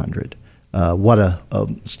 400. What a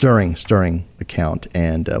stirring account,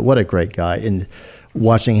 and what a great guy. And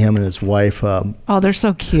watching him and his wife. They're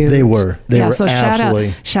so cute. They were. So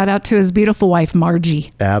shout out to his beautiful wife,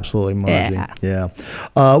 Margie. Absolutely, Margie.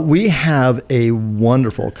 Yeah. We have a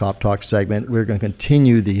wonderful Cop Talk segment. We're going to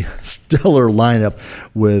continue the stellar lineup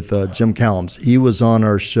with Jim Callums. He was on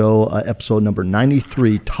our show, episode number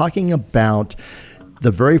 93, talking about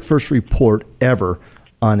the very first report ever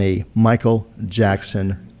on a Michael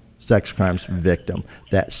Jackson sex crimes victim,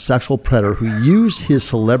 that sexual predator who used his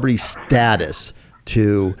celebrity status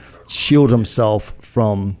to shield himself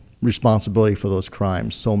from responsibility for those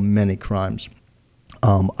crimes, so many crimes.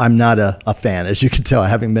 I'm not a fan, as you can tell,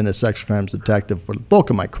 having been a sex crimes detective for the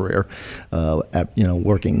bulk of my career,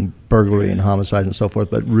 working burglary and homicide and so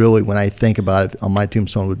forth. But really, when I think about it, on my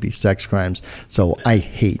tombstone would be sex crimes. So I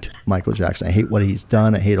hate Michael Jackson. I hate what he's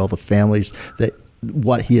done. I hate all the families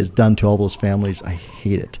what he has done to all those families. I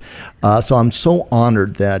hate it. So I'm so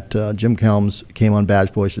honored that Jim Callums came on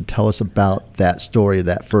Badge Boys to tell us about that story of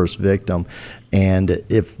that first victim. And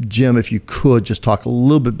if you could just talk a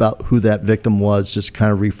little bit about who that victim was, just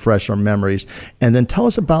kind of refresh our memories, and then tell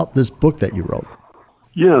us about this book that you wrote.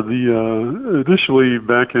 Yeah, initially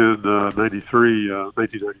back in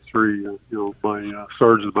 1993, my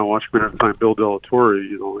sergeant, my watchman at the time, Bill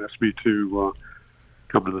Delatorre, asked me to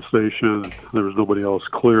come to the station. There was nobody else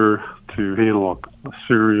clear to handle a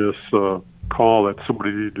serious call that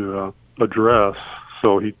somebody needed to address.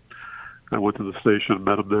 So I went to the station,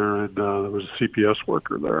 met him there, and there was a CPS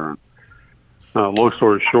worker there. Long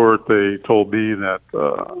story short, they told me that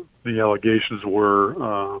the allegations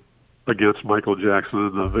were against Michael Jackson,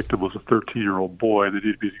 and the victim was a 13-year-old boy, and they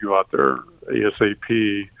needed me to go out there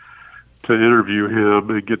ASAP to interview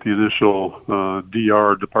him and get the initial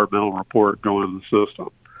DR departmental report going in the system.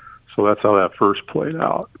 So that's how that first played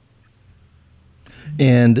out.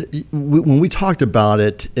 And when we talked about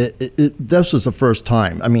it, this was the first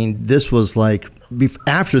time. I mean, this was like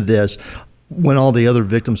after this, when all the other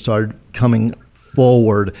victims started coming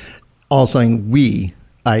forward, all of a sudden we,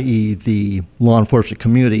 i.e. the law enforcement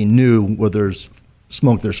community, knew where there's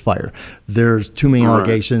smoke, there's fire. There's too many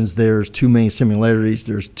allegations. There's too many similarities.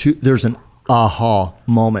 There's an aha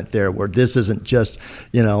moment there, where this isn't just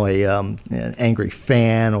an angry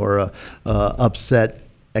fan or a upset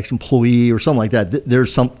ex-employee or something like that.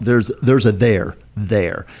 There's a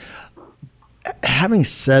there. Having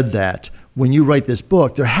said that, when you write this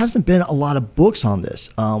book, there hasn't been a lot of books on this.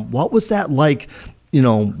 What was that like?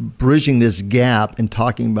 Bridging this gap and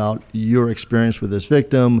talking about your experience with this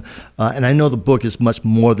victim. And I know the book is much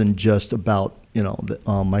more than just about,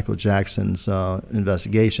 Michael Jackson's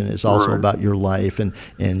investigation. It's also about your life and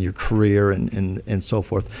your career and so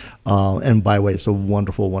forth. And by the way, it's a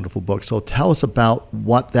wonderful, wonderful book. So tell us about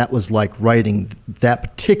what that was like writing that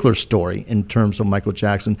particular story in terms of Michael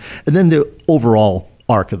Jackson, and then the overall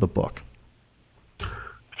arc of the book.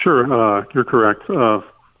 Sure, you're correct.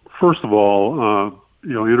 First of all,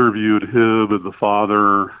 interviewed him and the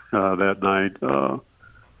father that night.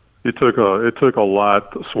 It took a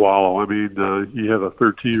lot to swallow. I mean, you have a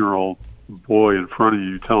 13-year-old boy in front of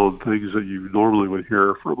you telling things that you normally would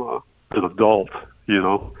hear from an adult,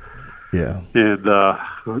 Yeah. And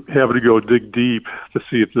having to go dig deep to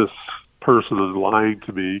see if this person is lying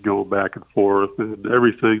to me, going back and forth, and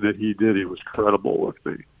everything that he did, he was credible with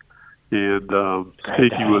me. And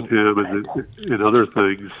speaking with him and other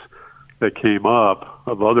things that came up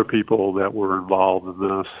of other people that were involved in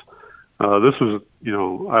this. This was,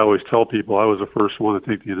 I always tell people I was the first one to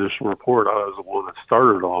take the initial report. I was the one that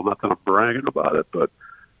started it all. Not that I'm bragging about it, but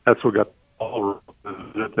that's what got all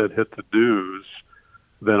that hit the news.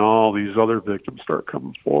 Then all these other victims start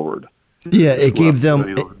coming forward. Yeah, it gave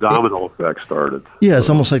them domino effect started. Yeah, it's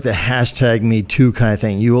almost like the hashtag Me Too kind of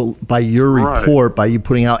thing. You, by your report, by you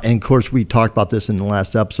putting out, and of course we talked about this in the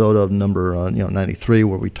last episode of number 93,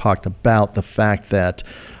 where we talked about the fact that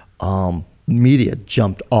media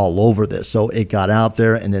jumped all over this. So it got out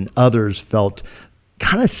there, and then others felt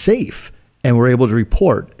kind of safe and were able to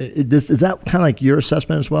report. Is that kind of like your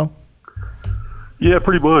assessment as well? Yeah,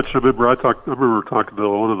 pretty much. I remember talking to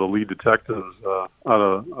one of the lead detectives out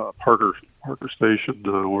of Parker Station,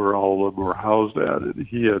 where all of them were housed at, and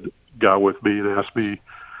he had got with me and asked me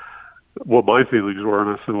what my feelings were,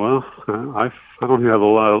 and I said, "Well, I don't have a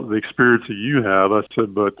lot of the experience that you have." I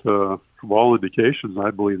said, "But from all indications,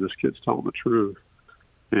 I believe this kid's telling the truth."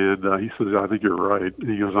 And he says, "I think you're right." And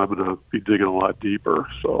he goes, "I'm going to be digging a lot deeper."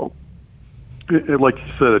 So. And like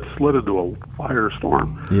you said, it slid into a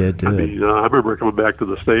firestorm. Yeah, it did. I mean, I remember coming back to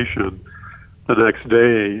the station the next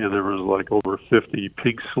day, and there was like over 50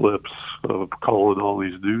 pink slips of calling all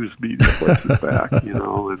these news media places back, and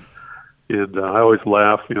I always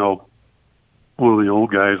laugh, one of the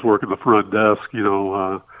old guys working the front desk,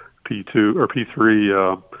 P2 or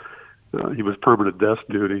P3, he was permanent desk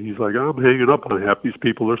duty. He's like, I'm hanging up on half these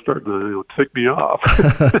people. They're starting to tick me off.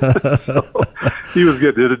 So he was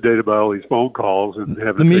getting inundated by all these phone calls and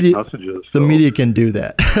having to take messages. The media can do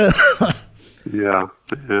that. Yeah.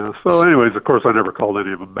 So anyways, of course, I never called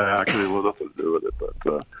any of them back. They had nothing to do with it. But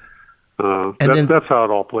that's how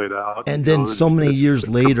it all played out. And then so many years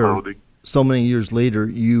later,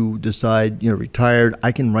 you decide, retired,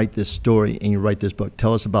 I can write this story, and you write this book.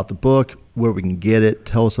 Tell us about the book, where we can get it.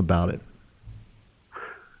 Tell us about it.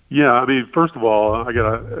 Yeah, I mean, first of all, I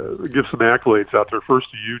got to give some accolades out there.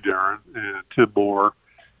 First to you, Darren, and Tim Moore,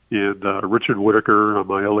 and Richard Whitaker,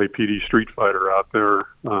 my LAPD street fighter out there.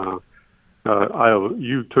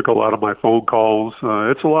 You took a lot of my phone calls.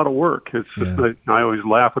 It's a lot of work. I always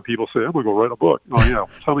laugh when people say, I'm going to go write a book. Oh, yeah,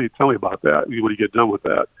 tell me about that when you get done with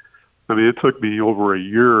that. I mean, it took me over a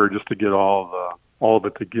year just to get all of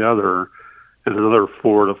it together, and another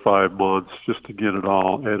 4 to 5 months just to get it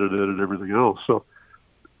all edited and everything else. So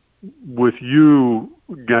with you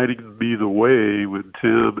guiding me the way with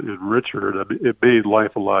Tim and Richard, I mean, it made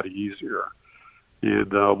life a lot easier.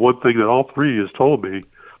 And one thing that all three has told me,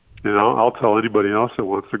 and I'll tell anybody else that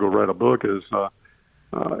wants to go write a book, is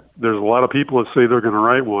there's a lot of people that say they're going to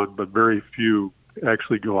write one, but very few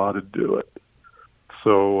actually go out and do it.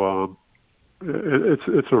 So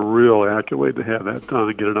it's a real accolade to have that done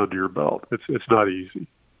and get it under your belt. It's not easy.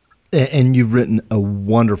 And you've written a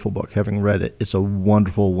wonderful book. Having read it, it's a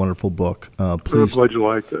wonderful, wonderful book. Please. I'm glad you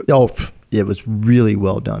liked it. Oh, it was really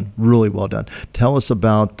well done. Really well done. Tell us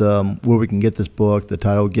about where we can get this book, the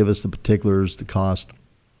title, give us the particulars, the cost.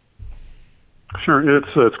 Sure.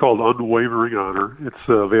 It's called Unwavering Honor. It's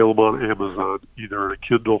available on Amazon, either in a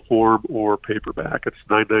Kindle form or paperback. It's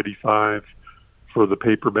 $9.95 for the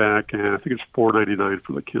paperback, and I think it's $4.99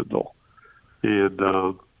 for the Kindle. And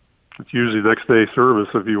it's usually next day service.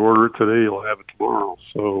 If you order it today, you'll have it tomorrow.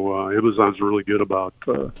 So Amazon's really good about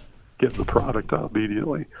getting the product out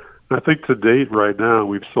immediately. And I think to date right now,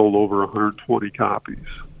 we've sold over 120 copies.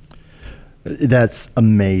 That's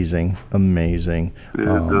amazing.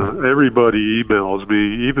 And everybody emails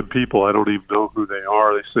me, even people I don't even know who they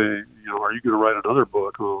are. They say, are you going to write another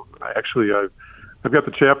book? Well, I've got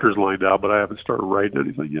the chapters lined out, but I haven't started writing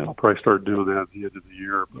anything yet. I'll probably start doing that at the end of the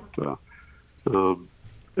year. But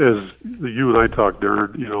as you and I talked,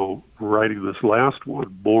 Darren, writing this last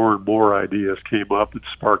one, more and more ideas came up that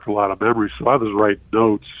sparked a lot of memories. So I was writing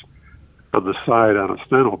notes on the side on a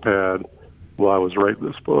steno pad while I was writing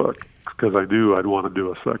this book because I knew I'd want to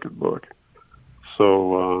do a second book.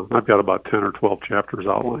 So I've got about 10 or 12 chapters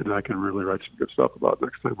outlined that I can really write some good stuff about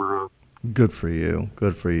next time around. Good for you.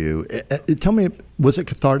 Tell me, was it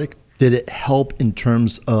cathartic? Did it help in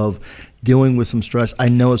terms of dealing with some stress? I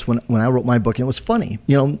noticed when I wrote my book, and it was funny.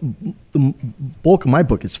 The bulk of my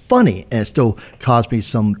book is funny, and it still caused me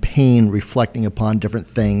some pain reflecting upon different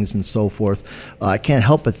things and so forth. I can't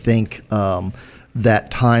help but think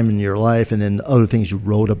that time in your life and then other things you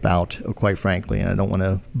wrote about, quite frankly. And I don't want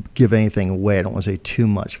to give anything away. I don't want to say too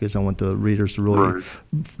much because I want the readers to really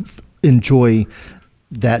enjoy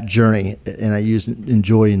that journey, and I use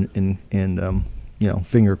enjoy in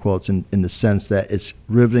finger quotes in the sense that it's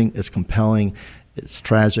riveting, it's compelling, it's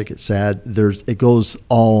tragic, it's sad. It goes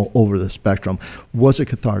all over the spectrum. Was it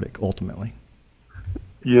cathartic ultimately?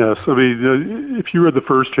 Yes. I mean, if you read the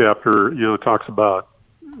first chapter, it talks about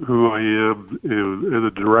who I am and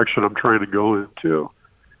the direction I'm trying to go into.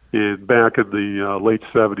 And back in the late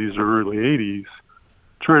 70s or early 80s,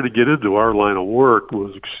 trying to get into our line of work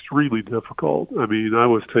was extremely difficult. I mean, I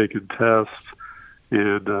was taking tests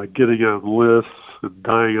and getting on lists and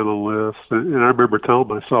dying on a list. And I remember telling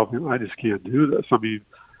myself, I just can't do this. I mean,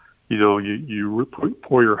 you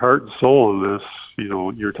pour your heart and soul in this,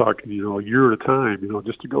 you're talking, a year at a time,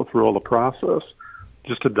 just to go through all the process,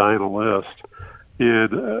 just to die on a list.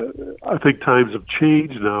 And I think times have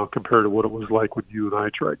changed now compared to what it was like when you and I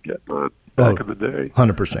tried getting on back in the day.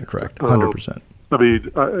 100% correct. 100%. I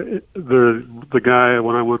mean, the guy,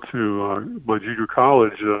 when I went to my junior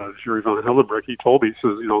college, Jerry Van Hellenbrecht, he told me, he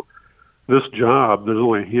says, this job, there's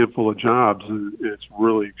only a handful of jobs, and it's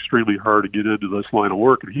really extremely hard to get into this line of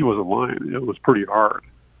work. And he wasn't lying. It was pretty hard.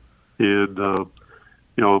 And,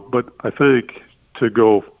 but I think to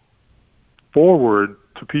go forward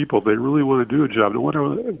to people, they really want to do a job. No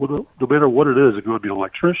matter what it is, if you want to be an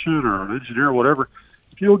electrician or an engineer or whatever,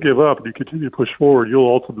 if you'll give up and you continue to push forward, you'll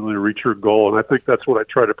ultimately reach your goal. And I think that's what I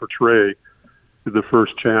try to portray in the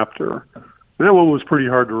first chapter. And that one was pretty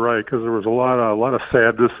hard to write because there was a lot of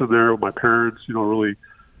sadness in there with my parents, really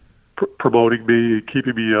promoting me,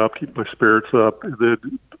 keeping me up, keeping my spirits up. And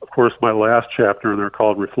then, of course, my last chapter in there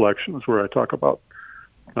called Reflections, where I talk about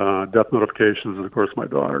death notifications and, of course, my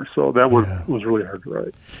daughter. So that one was really hard to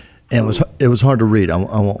write. And it was hard to read. I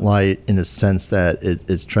won't lie, in the sense that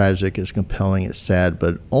it's tragic, it's compelling, it's sad,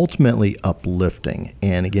 but ultimately uplifting.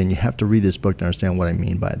 And again, you have to read this book to understand what I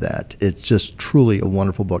mean by that. It's just truly a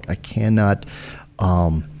wonderful book. I can't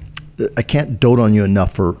dote on you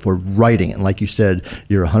enough for writing. And like you said,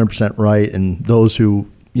 you're 100% right. And those who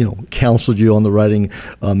counseled you on the writing,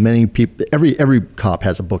 many people, every cop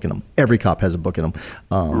has a book in them. Every cop has a book in them.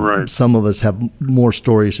 Right. Some of us have more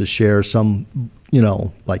stories to share. Some,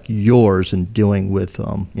 like yours in dealing with,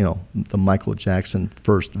 the Michael Jackson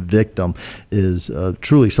first victim is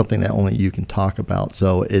truly something that only you can talk about.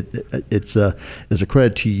 So it's a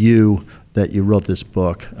credit to you that you wrote this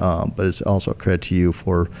book, but it's also a credit to you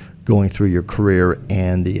for going through your career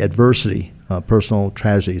and the adversity, personal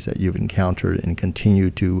tragedies that you've encountered, and continue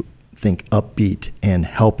to think upbeat and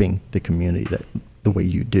helping the community the way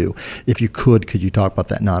you do. If you could you talk about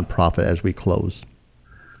that nonprofit as we close?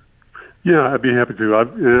 Yeah, I'd be happy to. I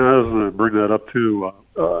was going to bring that up too.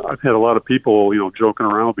 I've had a lot of people, joking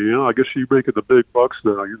around me. I guess you're making the big bucks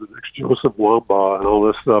now. You're the next Joseph Wambaugh and all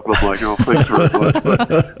this stuff. And I'm like, thanks very much,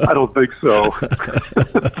 but I don't think so.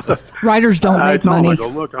 Writers don't make money. I go,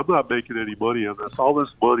 look, I'm not making any money on this. All this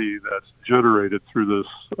money that's generated through this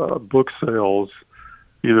book sales,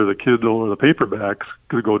 either the Kindle or the paperback's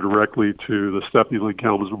going to go directly to the Stephanie Lynn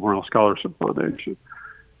Kelmans Memorial Scholarship Foundation.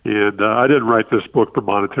 And I didn't write this book for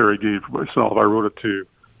monetary gain for myself. I wrote it to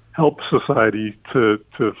help society, to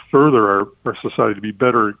further our society to be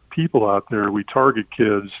better people out there. We target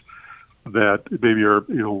kids that maybe are,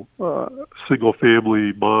 single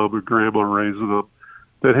family mom or grandma raising them,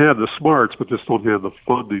 that have the smarts but just don't have the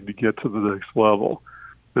funding to get to the next level.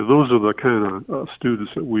 And those are the kind of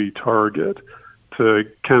students that we target to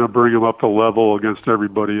kind of bring them up to level against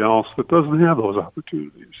everybody else that doesn't have those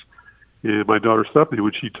opportunities. And my daughter Stephanie,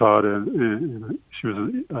 when she taught, she was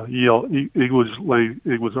an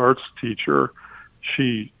English arts teacher.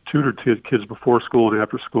 She tutored kids before school and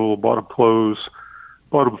after school, bought them clothes,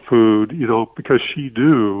 bought them food, because she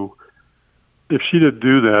knew if she didn't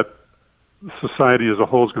do that, society as a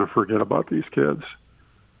whole is going to forget about these kids.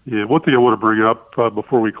 And one thing I want to bring up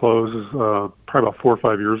before we close is probably about 4 or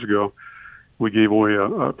 5 years ago, we gave away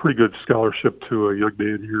a pretty good scholarship to a young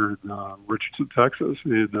man here in Richardson, Texas.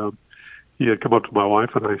 And he had come up to my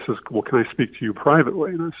wife and I says, well, can I speak to you privately?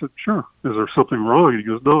 And I said, sure. Is there something wrong? And he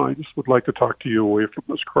goes, no, I just would like to talk to you away from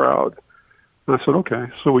this crowd. And I said, okay.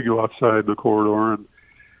 So we go outside the corridor and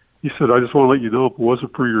he said, I just want to let you know if it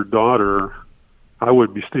wasn't for your daughter, I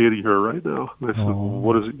wouldn't be standing here right now. And I said, well,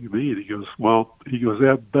 what does it you mean? He goes,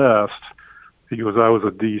 at best, I was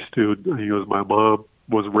a D student. He goes, my mom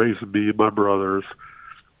was raising me and my brothers.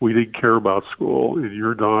 We didn't care about school. And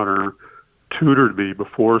your daughter tutored me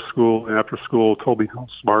before school, after school, told me how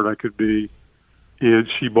smart I could be. And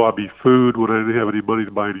she bought me food when I didn't have any money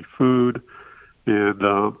to buy any food. And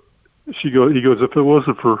he goes, if it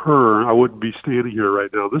wasn't for her, I wouldn't be standing here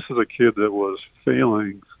right now. This is a kid that was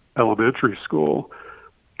failing elementary school,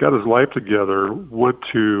 got his life together, went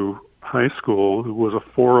to high school, was a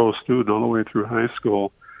 4.0 student all the way through high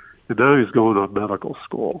school, and now he's going to medical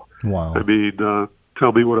school. Wow. I mean,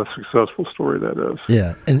 tell me what a successful story that is.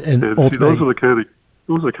 Yeah, and see, those are the kind of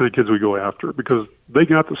kids we go after because they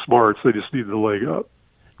got the smarts, they just need the leg up.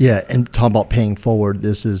 Yeah, and talking about paying forward,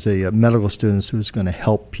 this is a medical student who's going to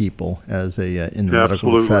help people as in the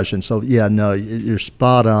medical profession. So, yeah, no, you're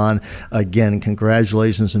spot on. Again,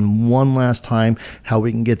 congratulations. And one last time, how we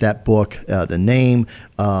can get that book, the name,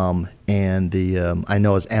 and the I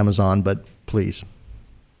know it's Amazon, but please.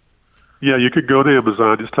 Yeah, you could go to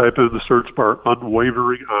Amazon, just type in the search bar,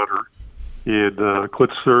 Unwavering Honor, and click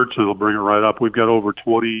search, and it'll bring it right up. We've got over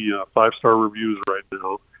 20 five-star reviews right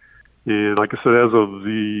now. And like I said, as of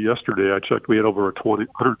yesterday, I checked, we had over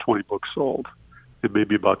 120 books sold, and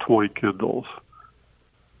maybe about 20 Kindles.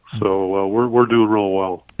 So we're doing real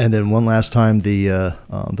well. And then one last time, the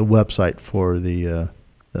website for the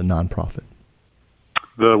nonprofit.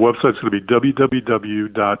 The website's going to be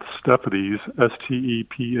www.stephanies,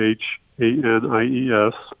 STEPHANIES,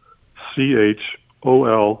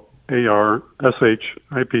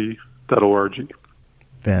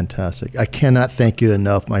 Fantastic. I cannot thank you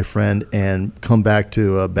enough, my friend, and come back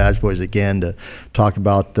to Badge Boys again to talk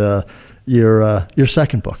about your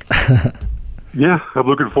second book. Yeah, I'm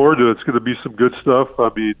looking forward to it. It's going to be some good stuff.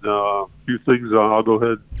 I mean, a few things I'll go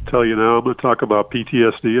ahead and tell you now. I'm going to talk about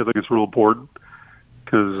PTSD. I think it's real important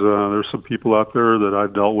because there's some people out there that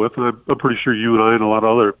I've dealt with, and I'm pretty sure you and I and a lot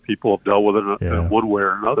of other people have dealt with it in one way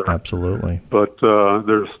or another. Absolutely. But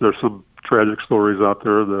there's some tragic stories out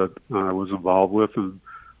there that I was involved with, and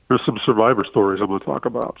there's some survivor stories I'm going to talk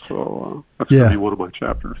about. So that's going to be one of my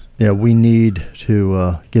chapters. Yeah, we need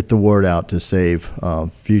to get the word out to save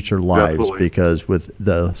future lives. Definitely. Because with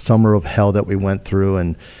the summer of hell that we went through,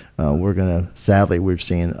 and sadly, we've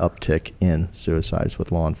seen an uptick in suicides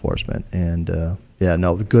with law enforcement. And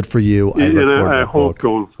good for you. I hope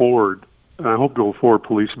going forward,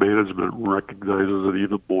 police management recognizes it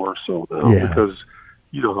even more so now because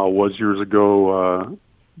you know how it was years ago.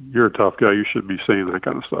 You're a tough guy. You shouldn't be saying that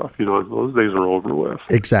kind of stuff. You know, those days are over with.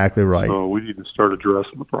 Exactly right. So we need to start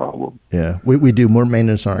addressing the problem. Yeah, we do more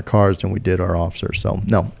maintenance on our cars than we did our officers. So,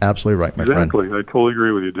 no, absolutely right, my friend. Exactly. I totally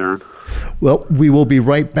agree with you, Darren. Well, we will be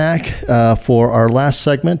right back for our last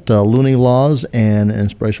segment, Loony Laws and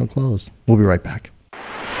Inspirational Clothes. We'll be right back.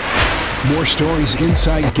 More stories,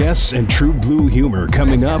 inside guests, and true blue humor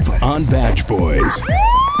coming up on Badge Boys.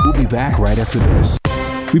 We'll be back right after this.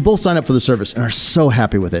 We both signed up for the service and are so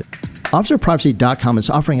happy with it. OfficerPrivacy.com is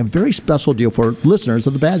offering a very special deal for listeners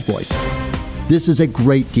of the Badge Boys. This is a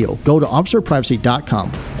great deal. Go to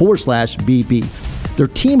OfficerPrivacy.com/BB. Their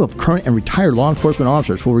team of current and retired law enforcement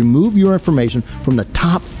officers will remove your information from the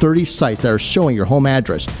top 30 sites that are showing your home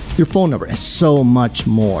address, your phone number, and so much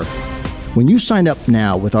more. When you sign up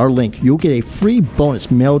now with our link, you'll get a free bonus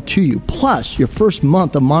mailed to you, plus your first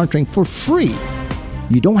month of monitoring for free.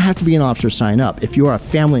 You don't have to be an officer to sign up. If you are a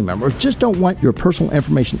family member or just don't want your personal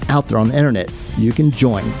information out there on the internet, you can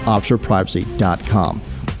join OfficerPrivacy.com.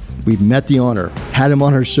 We've met the owner, had him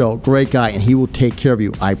on our show, great guy, and he will take care of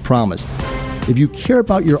you, I promise. If you care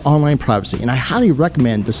about your online privacy, and I highly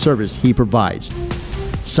recommend the service he provides,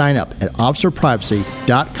 sign up at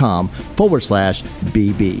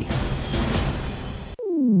OfficerPrivacy.com/BB.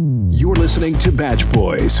 You're listening to Badge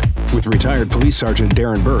Boys with retired Police Sergeant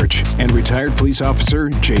Darren Birch and retired Police Officer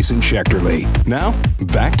Jason Schechterly. Now,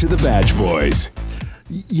 back to the Badge Boys.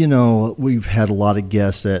 You know, we've had a lot of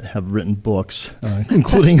guests that have written books,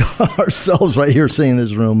 including ourselves right here sitting in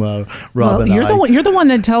this room, Rob and I. You're the one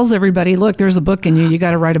that tells everybody, look, there's a book in you. You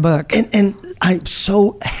got to write a book. And I'm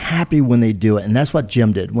so happy when they do it, and that's what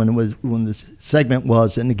Jim did when this segment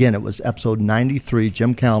was. And again, it was episode 93.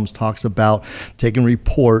 Jim Callums talks about taking a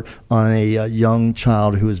report on a young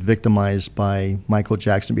child who was victimized by Michael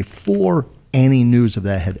Jackson before any news of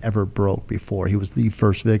that had ever broke before. He was the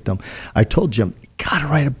first victim. I told Jim, you got to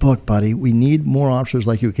write a book, buddy. We need more officers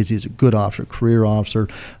like you because he's a good officer, career officer,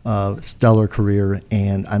 stellar career,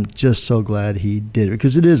 and I'm just so glad he did it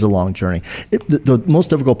because it is a long journey. The most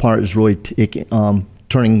difficult part is really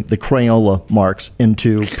turning the Crayola marks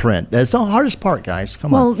into print. That's the hardest part, guys.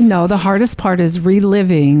 Come on. Well, no, the hardest part is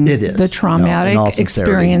reliving the traumatic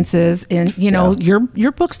experiences. And,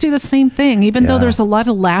 your books do the same thing. Even though there's a lot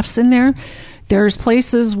of laughs in there, there's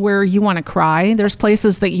places where you want to cry. There's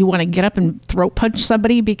places that you want to get up and throat punch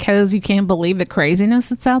somebody because you can't believe the craziness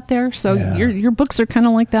that's out there. So your books are kind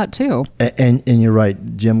of like that too. And you're right.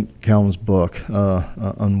 Jim Callums' book,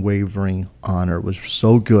 Unwavering Honor, was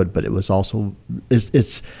so good, but it was also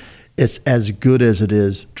it's as good as it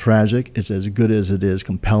is tragic. It's as good as it is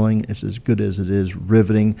compelling. It's as good as it is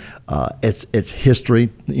riveting. It's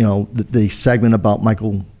history. The segment about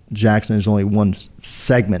Michael Jackson is only one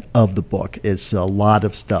segment of the book. It's a lot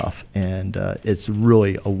of stuff, and it's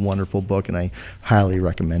really a wonderful book, and I highly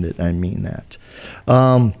recommend it. I mean that.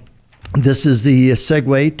 This is the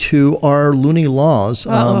segue to our loony laws.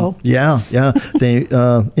 They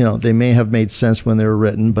may have made sense when they were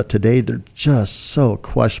written, but today they're just so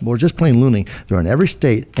questionable. Or just plain loony. They're in every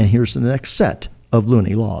state, and here's the next set of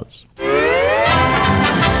loony laws.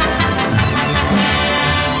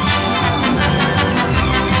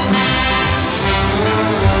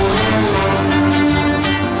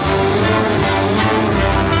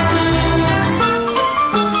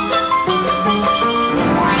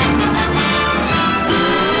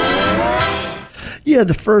 Yeah,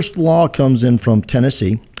 the first law comes in from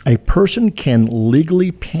Tennessee. A person can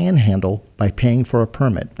legally panhandle by paying for a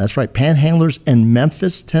permit. That's right. Panhandlers in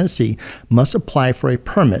Memphis, Tennessee must apply for a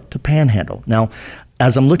permit to panhandle. Now,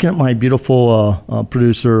 as I'm looking at my beautiful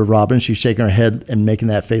producer, Robin, she's shaking her head and making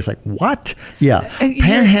that face like, what? Yeah.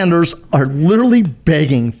 Panhandlers are literally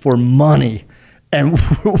begging for money. And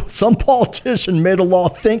some politician made a law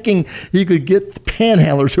thinking he could get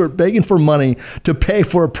panhandlers who are begging for money to pay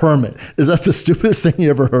for a permit. Is that the stupidest thing you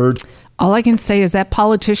ever heard? All I can say is that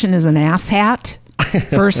politician is an asshat,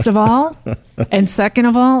 first of all. And second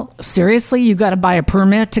of all, seriously, you got to buy a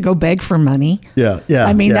permit to go beg for money? Yeah.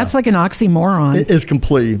 I mean, that's like an oxymoron. It's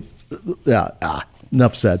completely,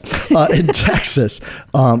 enough said. In Texas,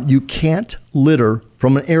 you can't litter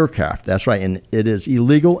from an aircraft. That's right. And it is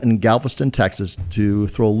illegal in Galveston, Texas to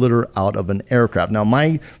throw litter out of an aircraft. Now,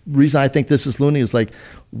 my reason I think this is loony is like,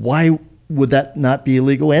 why would that not be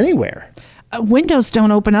illegal anywhere? Windows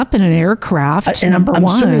don't open up in an aircraft, number one. I'm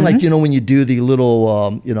assuming, like, when you do the little,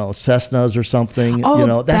 Cessnas or something,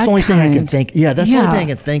 that's the only thing I can think. Yeah, that's the only thing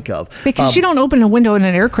I can think of. Because you don't open a window in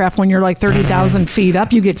an aircraft when you're like 30,000 feet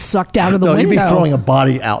up. You get sucked out of the window. You'd be throwing a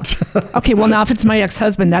body out. Okay, well, now if it's my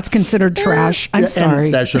ex-husband, that's considered trash. I'm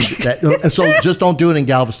sorry. That shouldn't be, so just don't do it in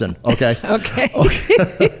Galveston, okay? Okay.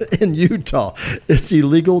 In Utah, it's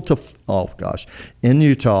illegal to, in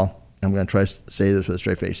Utah, I'm going to try to say this with a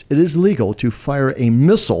straight face. It is legal to fire a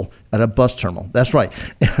missile at a bus terminal. That's right.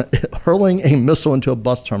 Hurling a missile into a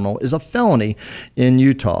bus terminal is a felony in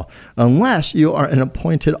Utah, unless you are an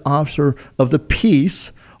appointed officer of the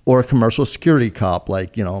peace or a commercial security cop,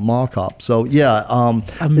 like, a mall cop. So,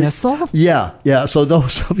 a missile? Yeah. So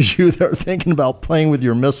those of you that are thinking about playing with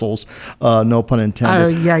your missiles, no pun intended.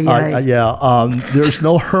 Oh, yeah. There's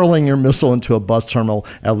no hurling your missile into a bus terminal,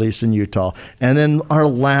 at least in Utah. And then our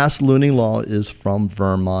last loony law is from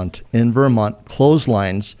Vermont. In Vermont,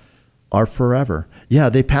 clotheslines are forever. Yeah,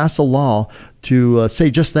 they passed a law to say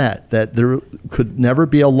just that there could never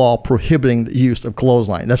be a law prohibiting the use of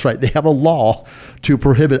clothesline. That's right. They have a law to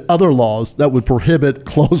prohibit other laws that would prohibit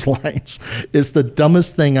clotheslines. It's the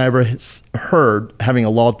dumbest thing I ever heard, having a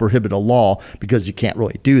law to prohibit a law, because you can't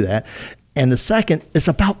really do that. And the second, it's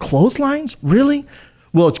about clotheslines? Really?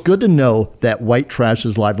 Well, it's good to know that white trash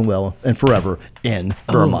is alive and well and forever in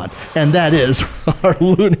Vermont. And that is our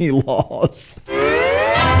loony laws.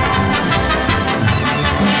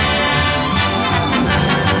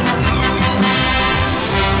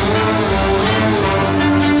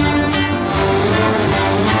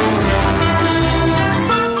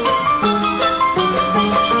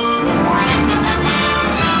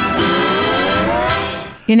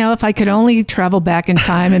 You know, if I could only travel back in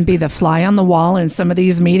time and be the fly on the wall in some of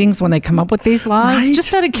these meetings when they come up with these laws,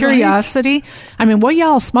 just out of curiosity. Right. I mean, what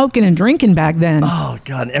y'all smoking and drinking back then? Oh,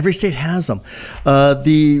 God, every state has them.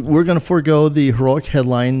 We're going to forego the heroic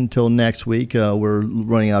headline until next week. We're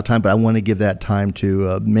running out of time, but I want to give that time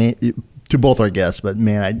to both our guests, but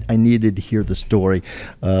man, I needed to hear the story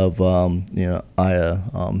of Aya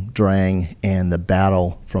Drang and the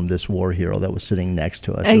battle from this war hero that was sitting next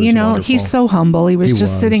to us. He's so humble. He was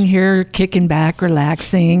sitting here kicking back,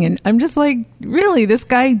 relaxing, and I'm just like, really, this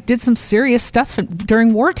guy did some serious stuff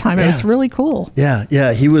during wartime. Yeah. It was really cool.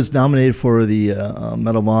 Yeah. He was nominated for the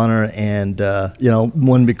Medal of Honor, and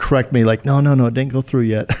one would correct me like, no, it didn't go through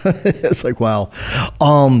yet. It's like, wow.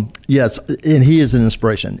 Yes, and he is an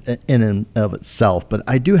inspiration in and of itself, but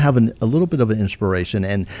I do have a little bit of an inspiration,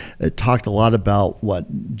 and it talked a lot about what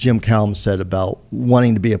Jim Callum said about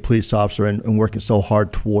wanting to be a police officer and working so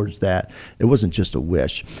hard towards that. It wasn't just a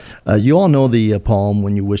wish. You all know the poem,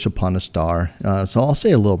 When You Wish Upon a Star, so I'll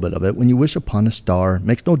say a little bit of it. When you wish upon a star,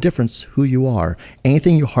 makes no difference who you are.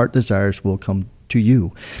 Anything your heart desires will come to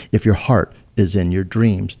you. If your heart is in your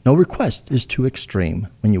dreams, no request is too extreme.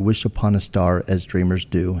 When you wish upon a star, as dreamers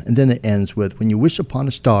do. And then it ends with, when you wish upon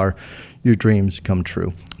a star, your dreams come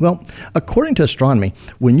true. Well, according to astronomy,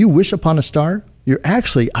 when you wish upon a star, you're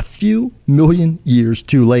actually a few million years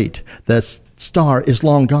too late. That star is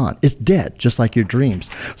long gone. It's dead, just like your dreams.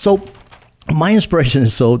 So my inspiration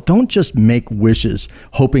is, don't just make wishes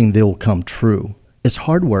hoping they'll come true. It's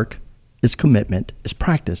hard work, it's commitment, it's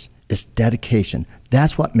practice, it's dedication.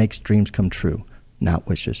 That's what makes dreams come true, not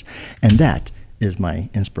wishes. And that is my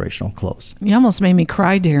inspirational close. You almost made me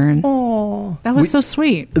cry, Darren. Oh, that was so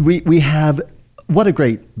sweet. We have, what a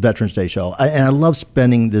great Veterans Day show. And I love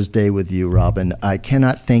spending this day with you, Robin. I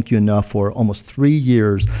cannot thank you enough for almost 3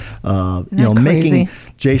 years, making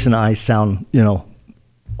Jason and I sound,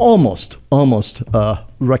 almost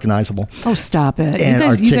recognizable. Oh, stop it.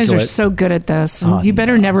 You guys are so good at this. You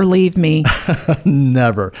better never leave me.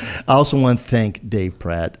 Never. I also want to thank Dave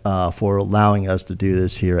Pratt for allowing us to do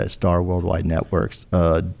this here at Star Worldwide Networks.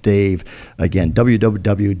 Dave, again,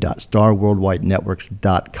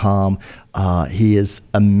 www.starworldwidenetworks.com. He is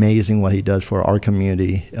amazing what he does for our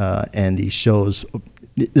community, and these shows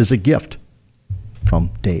is a gift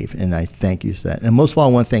from Dave, and I thank you for that. And most of all,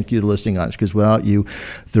 I want to thank you for listening on us, because without you,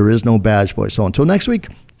 there is no Badge Boy. So until next week,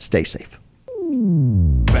 stay safe.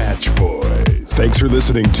 Badge Boys. Thanks for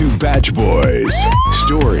listening to Badge Boys.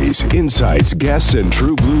 Stories, insights, guests, and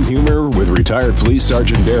true blue humor with retired Police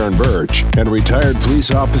Sergeant Darren Birch and retired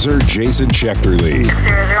Police Officer Jason Schechterly.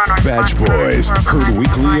 Badge Boys, heard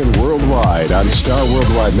weekly and worldwide on Star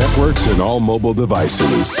Worldwide Networks and all mobile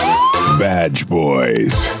devices. Badge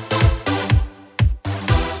Boys.